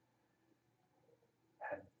ways,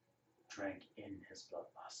 had drank in his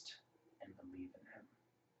bloodlust and believe in him.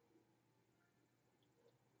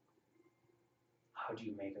 How do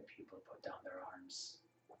you make a people put down their arms?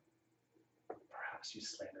 Perhaps you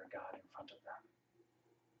slay their god in front of them.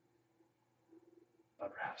 But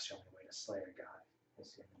perhaps the only way to slay a god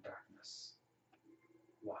is in the darkness,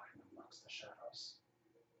 walking amongst the shadows.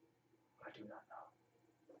 I do not know.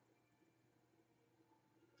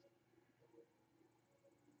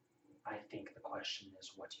 I think the question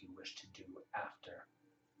is what you wish to do after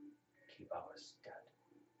Kibao is dead,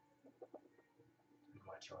 and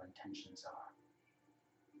what your intentions are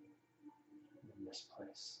in this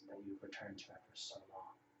place that you've returned to after so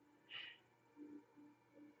long.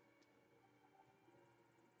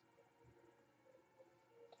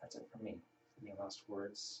 That's it for me. Any last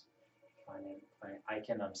words? I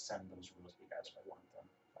can send those rules to you guys if I want them.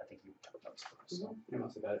 I think you took notes for us. So. I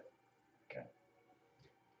must have got it. Okay.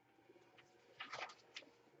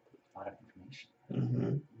 A lot of information.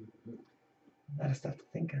 Mm-hmm. A lot of stuff to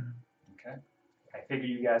think on. Okay. I figure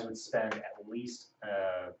you guys would spend at least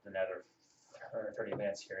another 30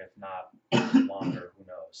 minutes here, if not longer, who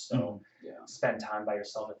knows. So Yeah. spend time by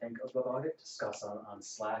yourself to think about it, discuss on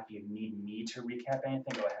Slack. If you need me to recap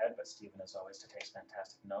anything, go ahead, but Stephen, as always, takes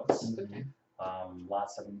fantastic notes.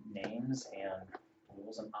 Lots of names and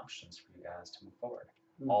rules and options for you guys to move forward.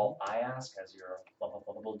 All I ask as your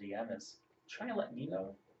lovable DM is try and let me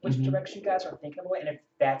know which direction you guys are thinking about, and if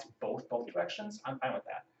that's both directions, I'm fine with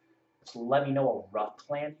that. Just let me know a rough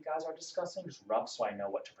plan you guys are discussing, just rough, so I know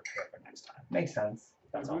what to prepare for next time. Makes sense.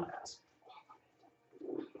 That's all I ask.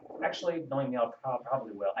 Actually, knowing me, I'll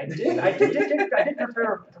probably will. I did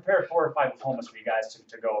prepare 4 or 5 homeless for you guys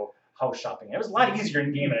to go house shopping. It was a lot easier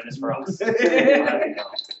in game than it is for us.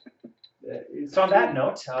 So on that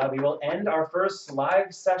note, we will end our first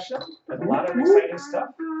live session with a lot of exciting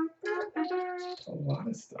stuff. A lot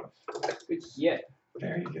of stuff. Good shit.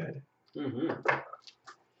 Very good. Mm-hmm.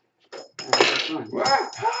 Alright.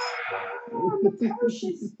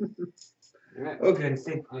 Okay,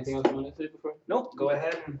 see. Anything else you want to say before? Nope, go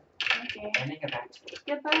ahead and Okay. handing it back to me.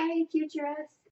 Goodbye, future us.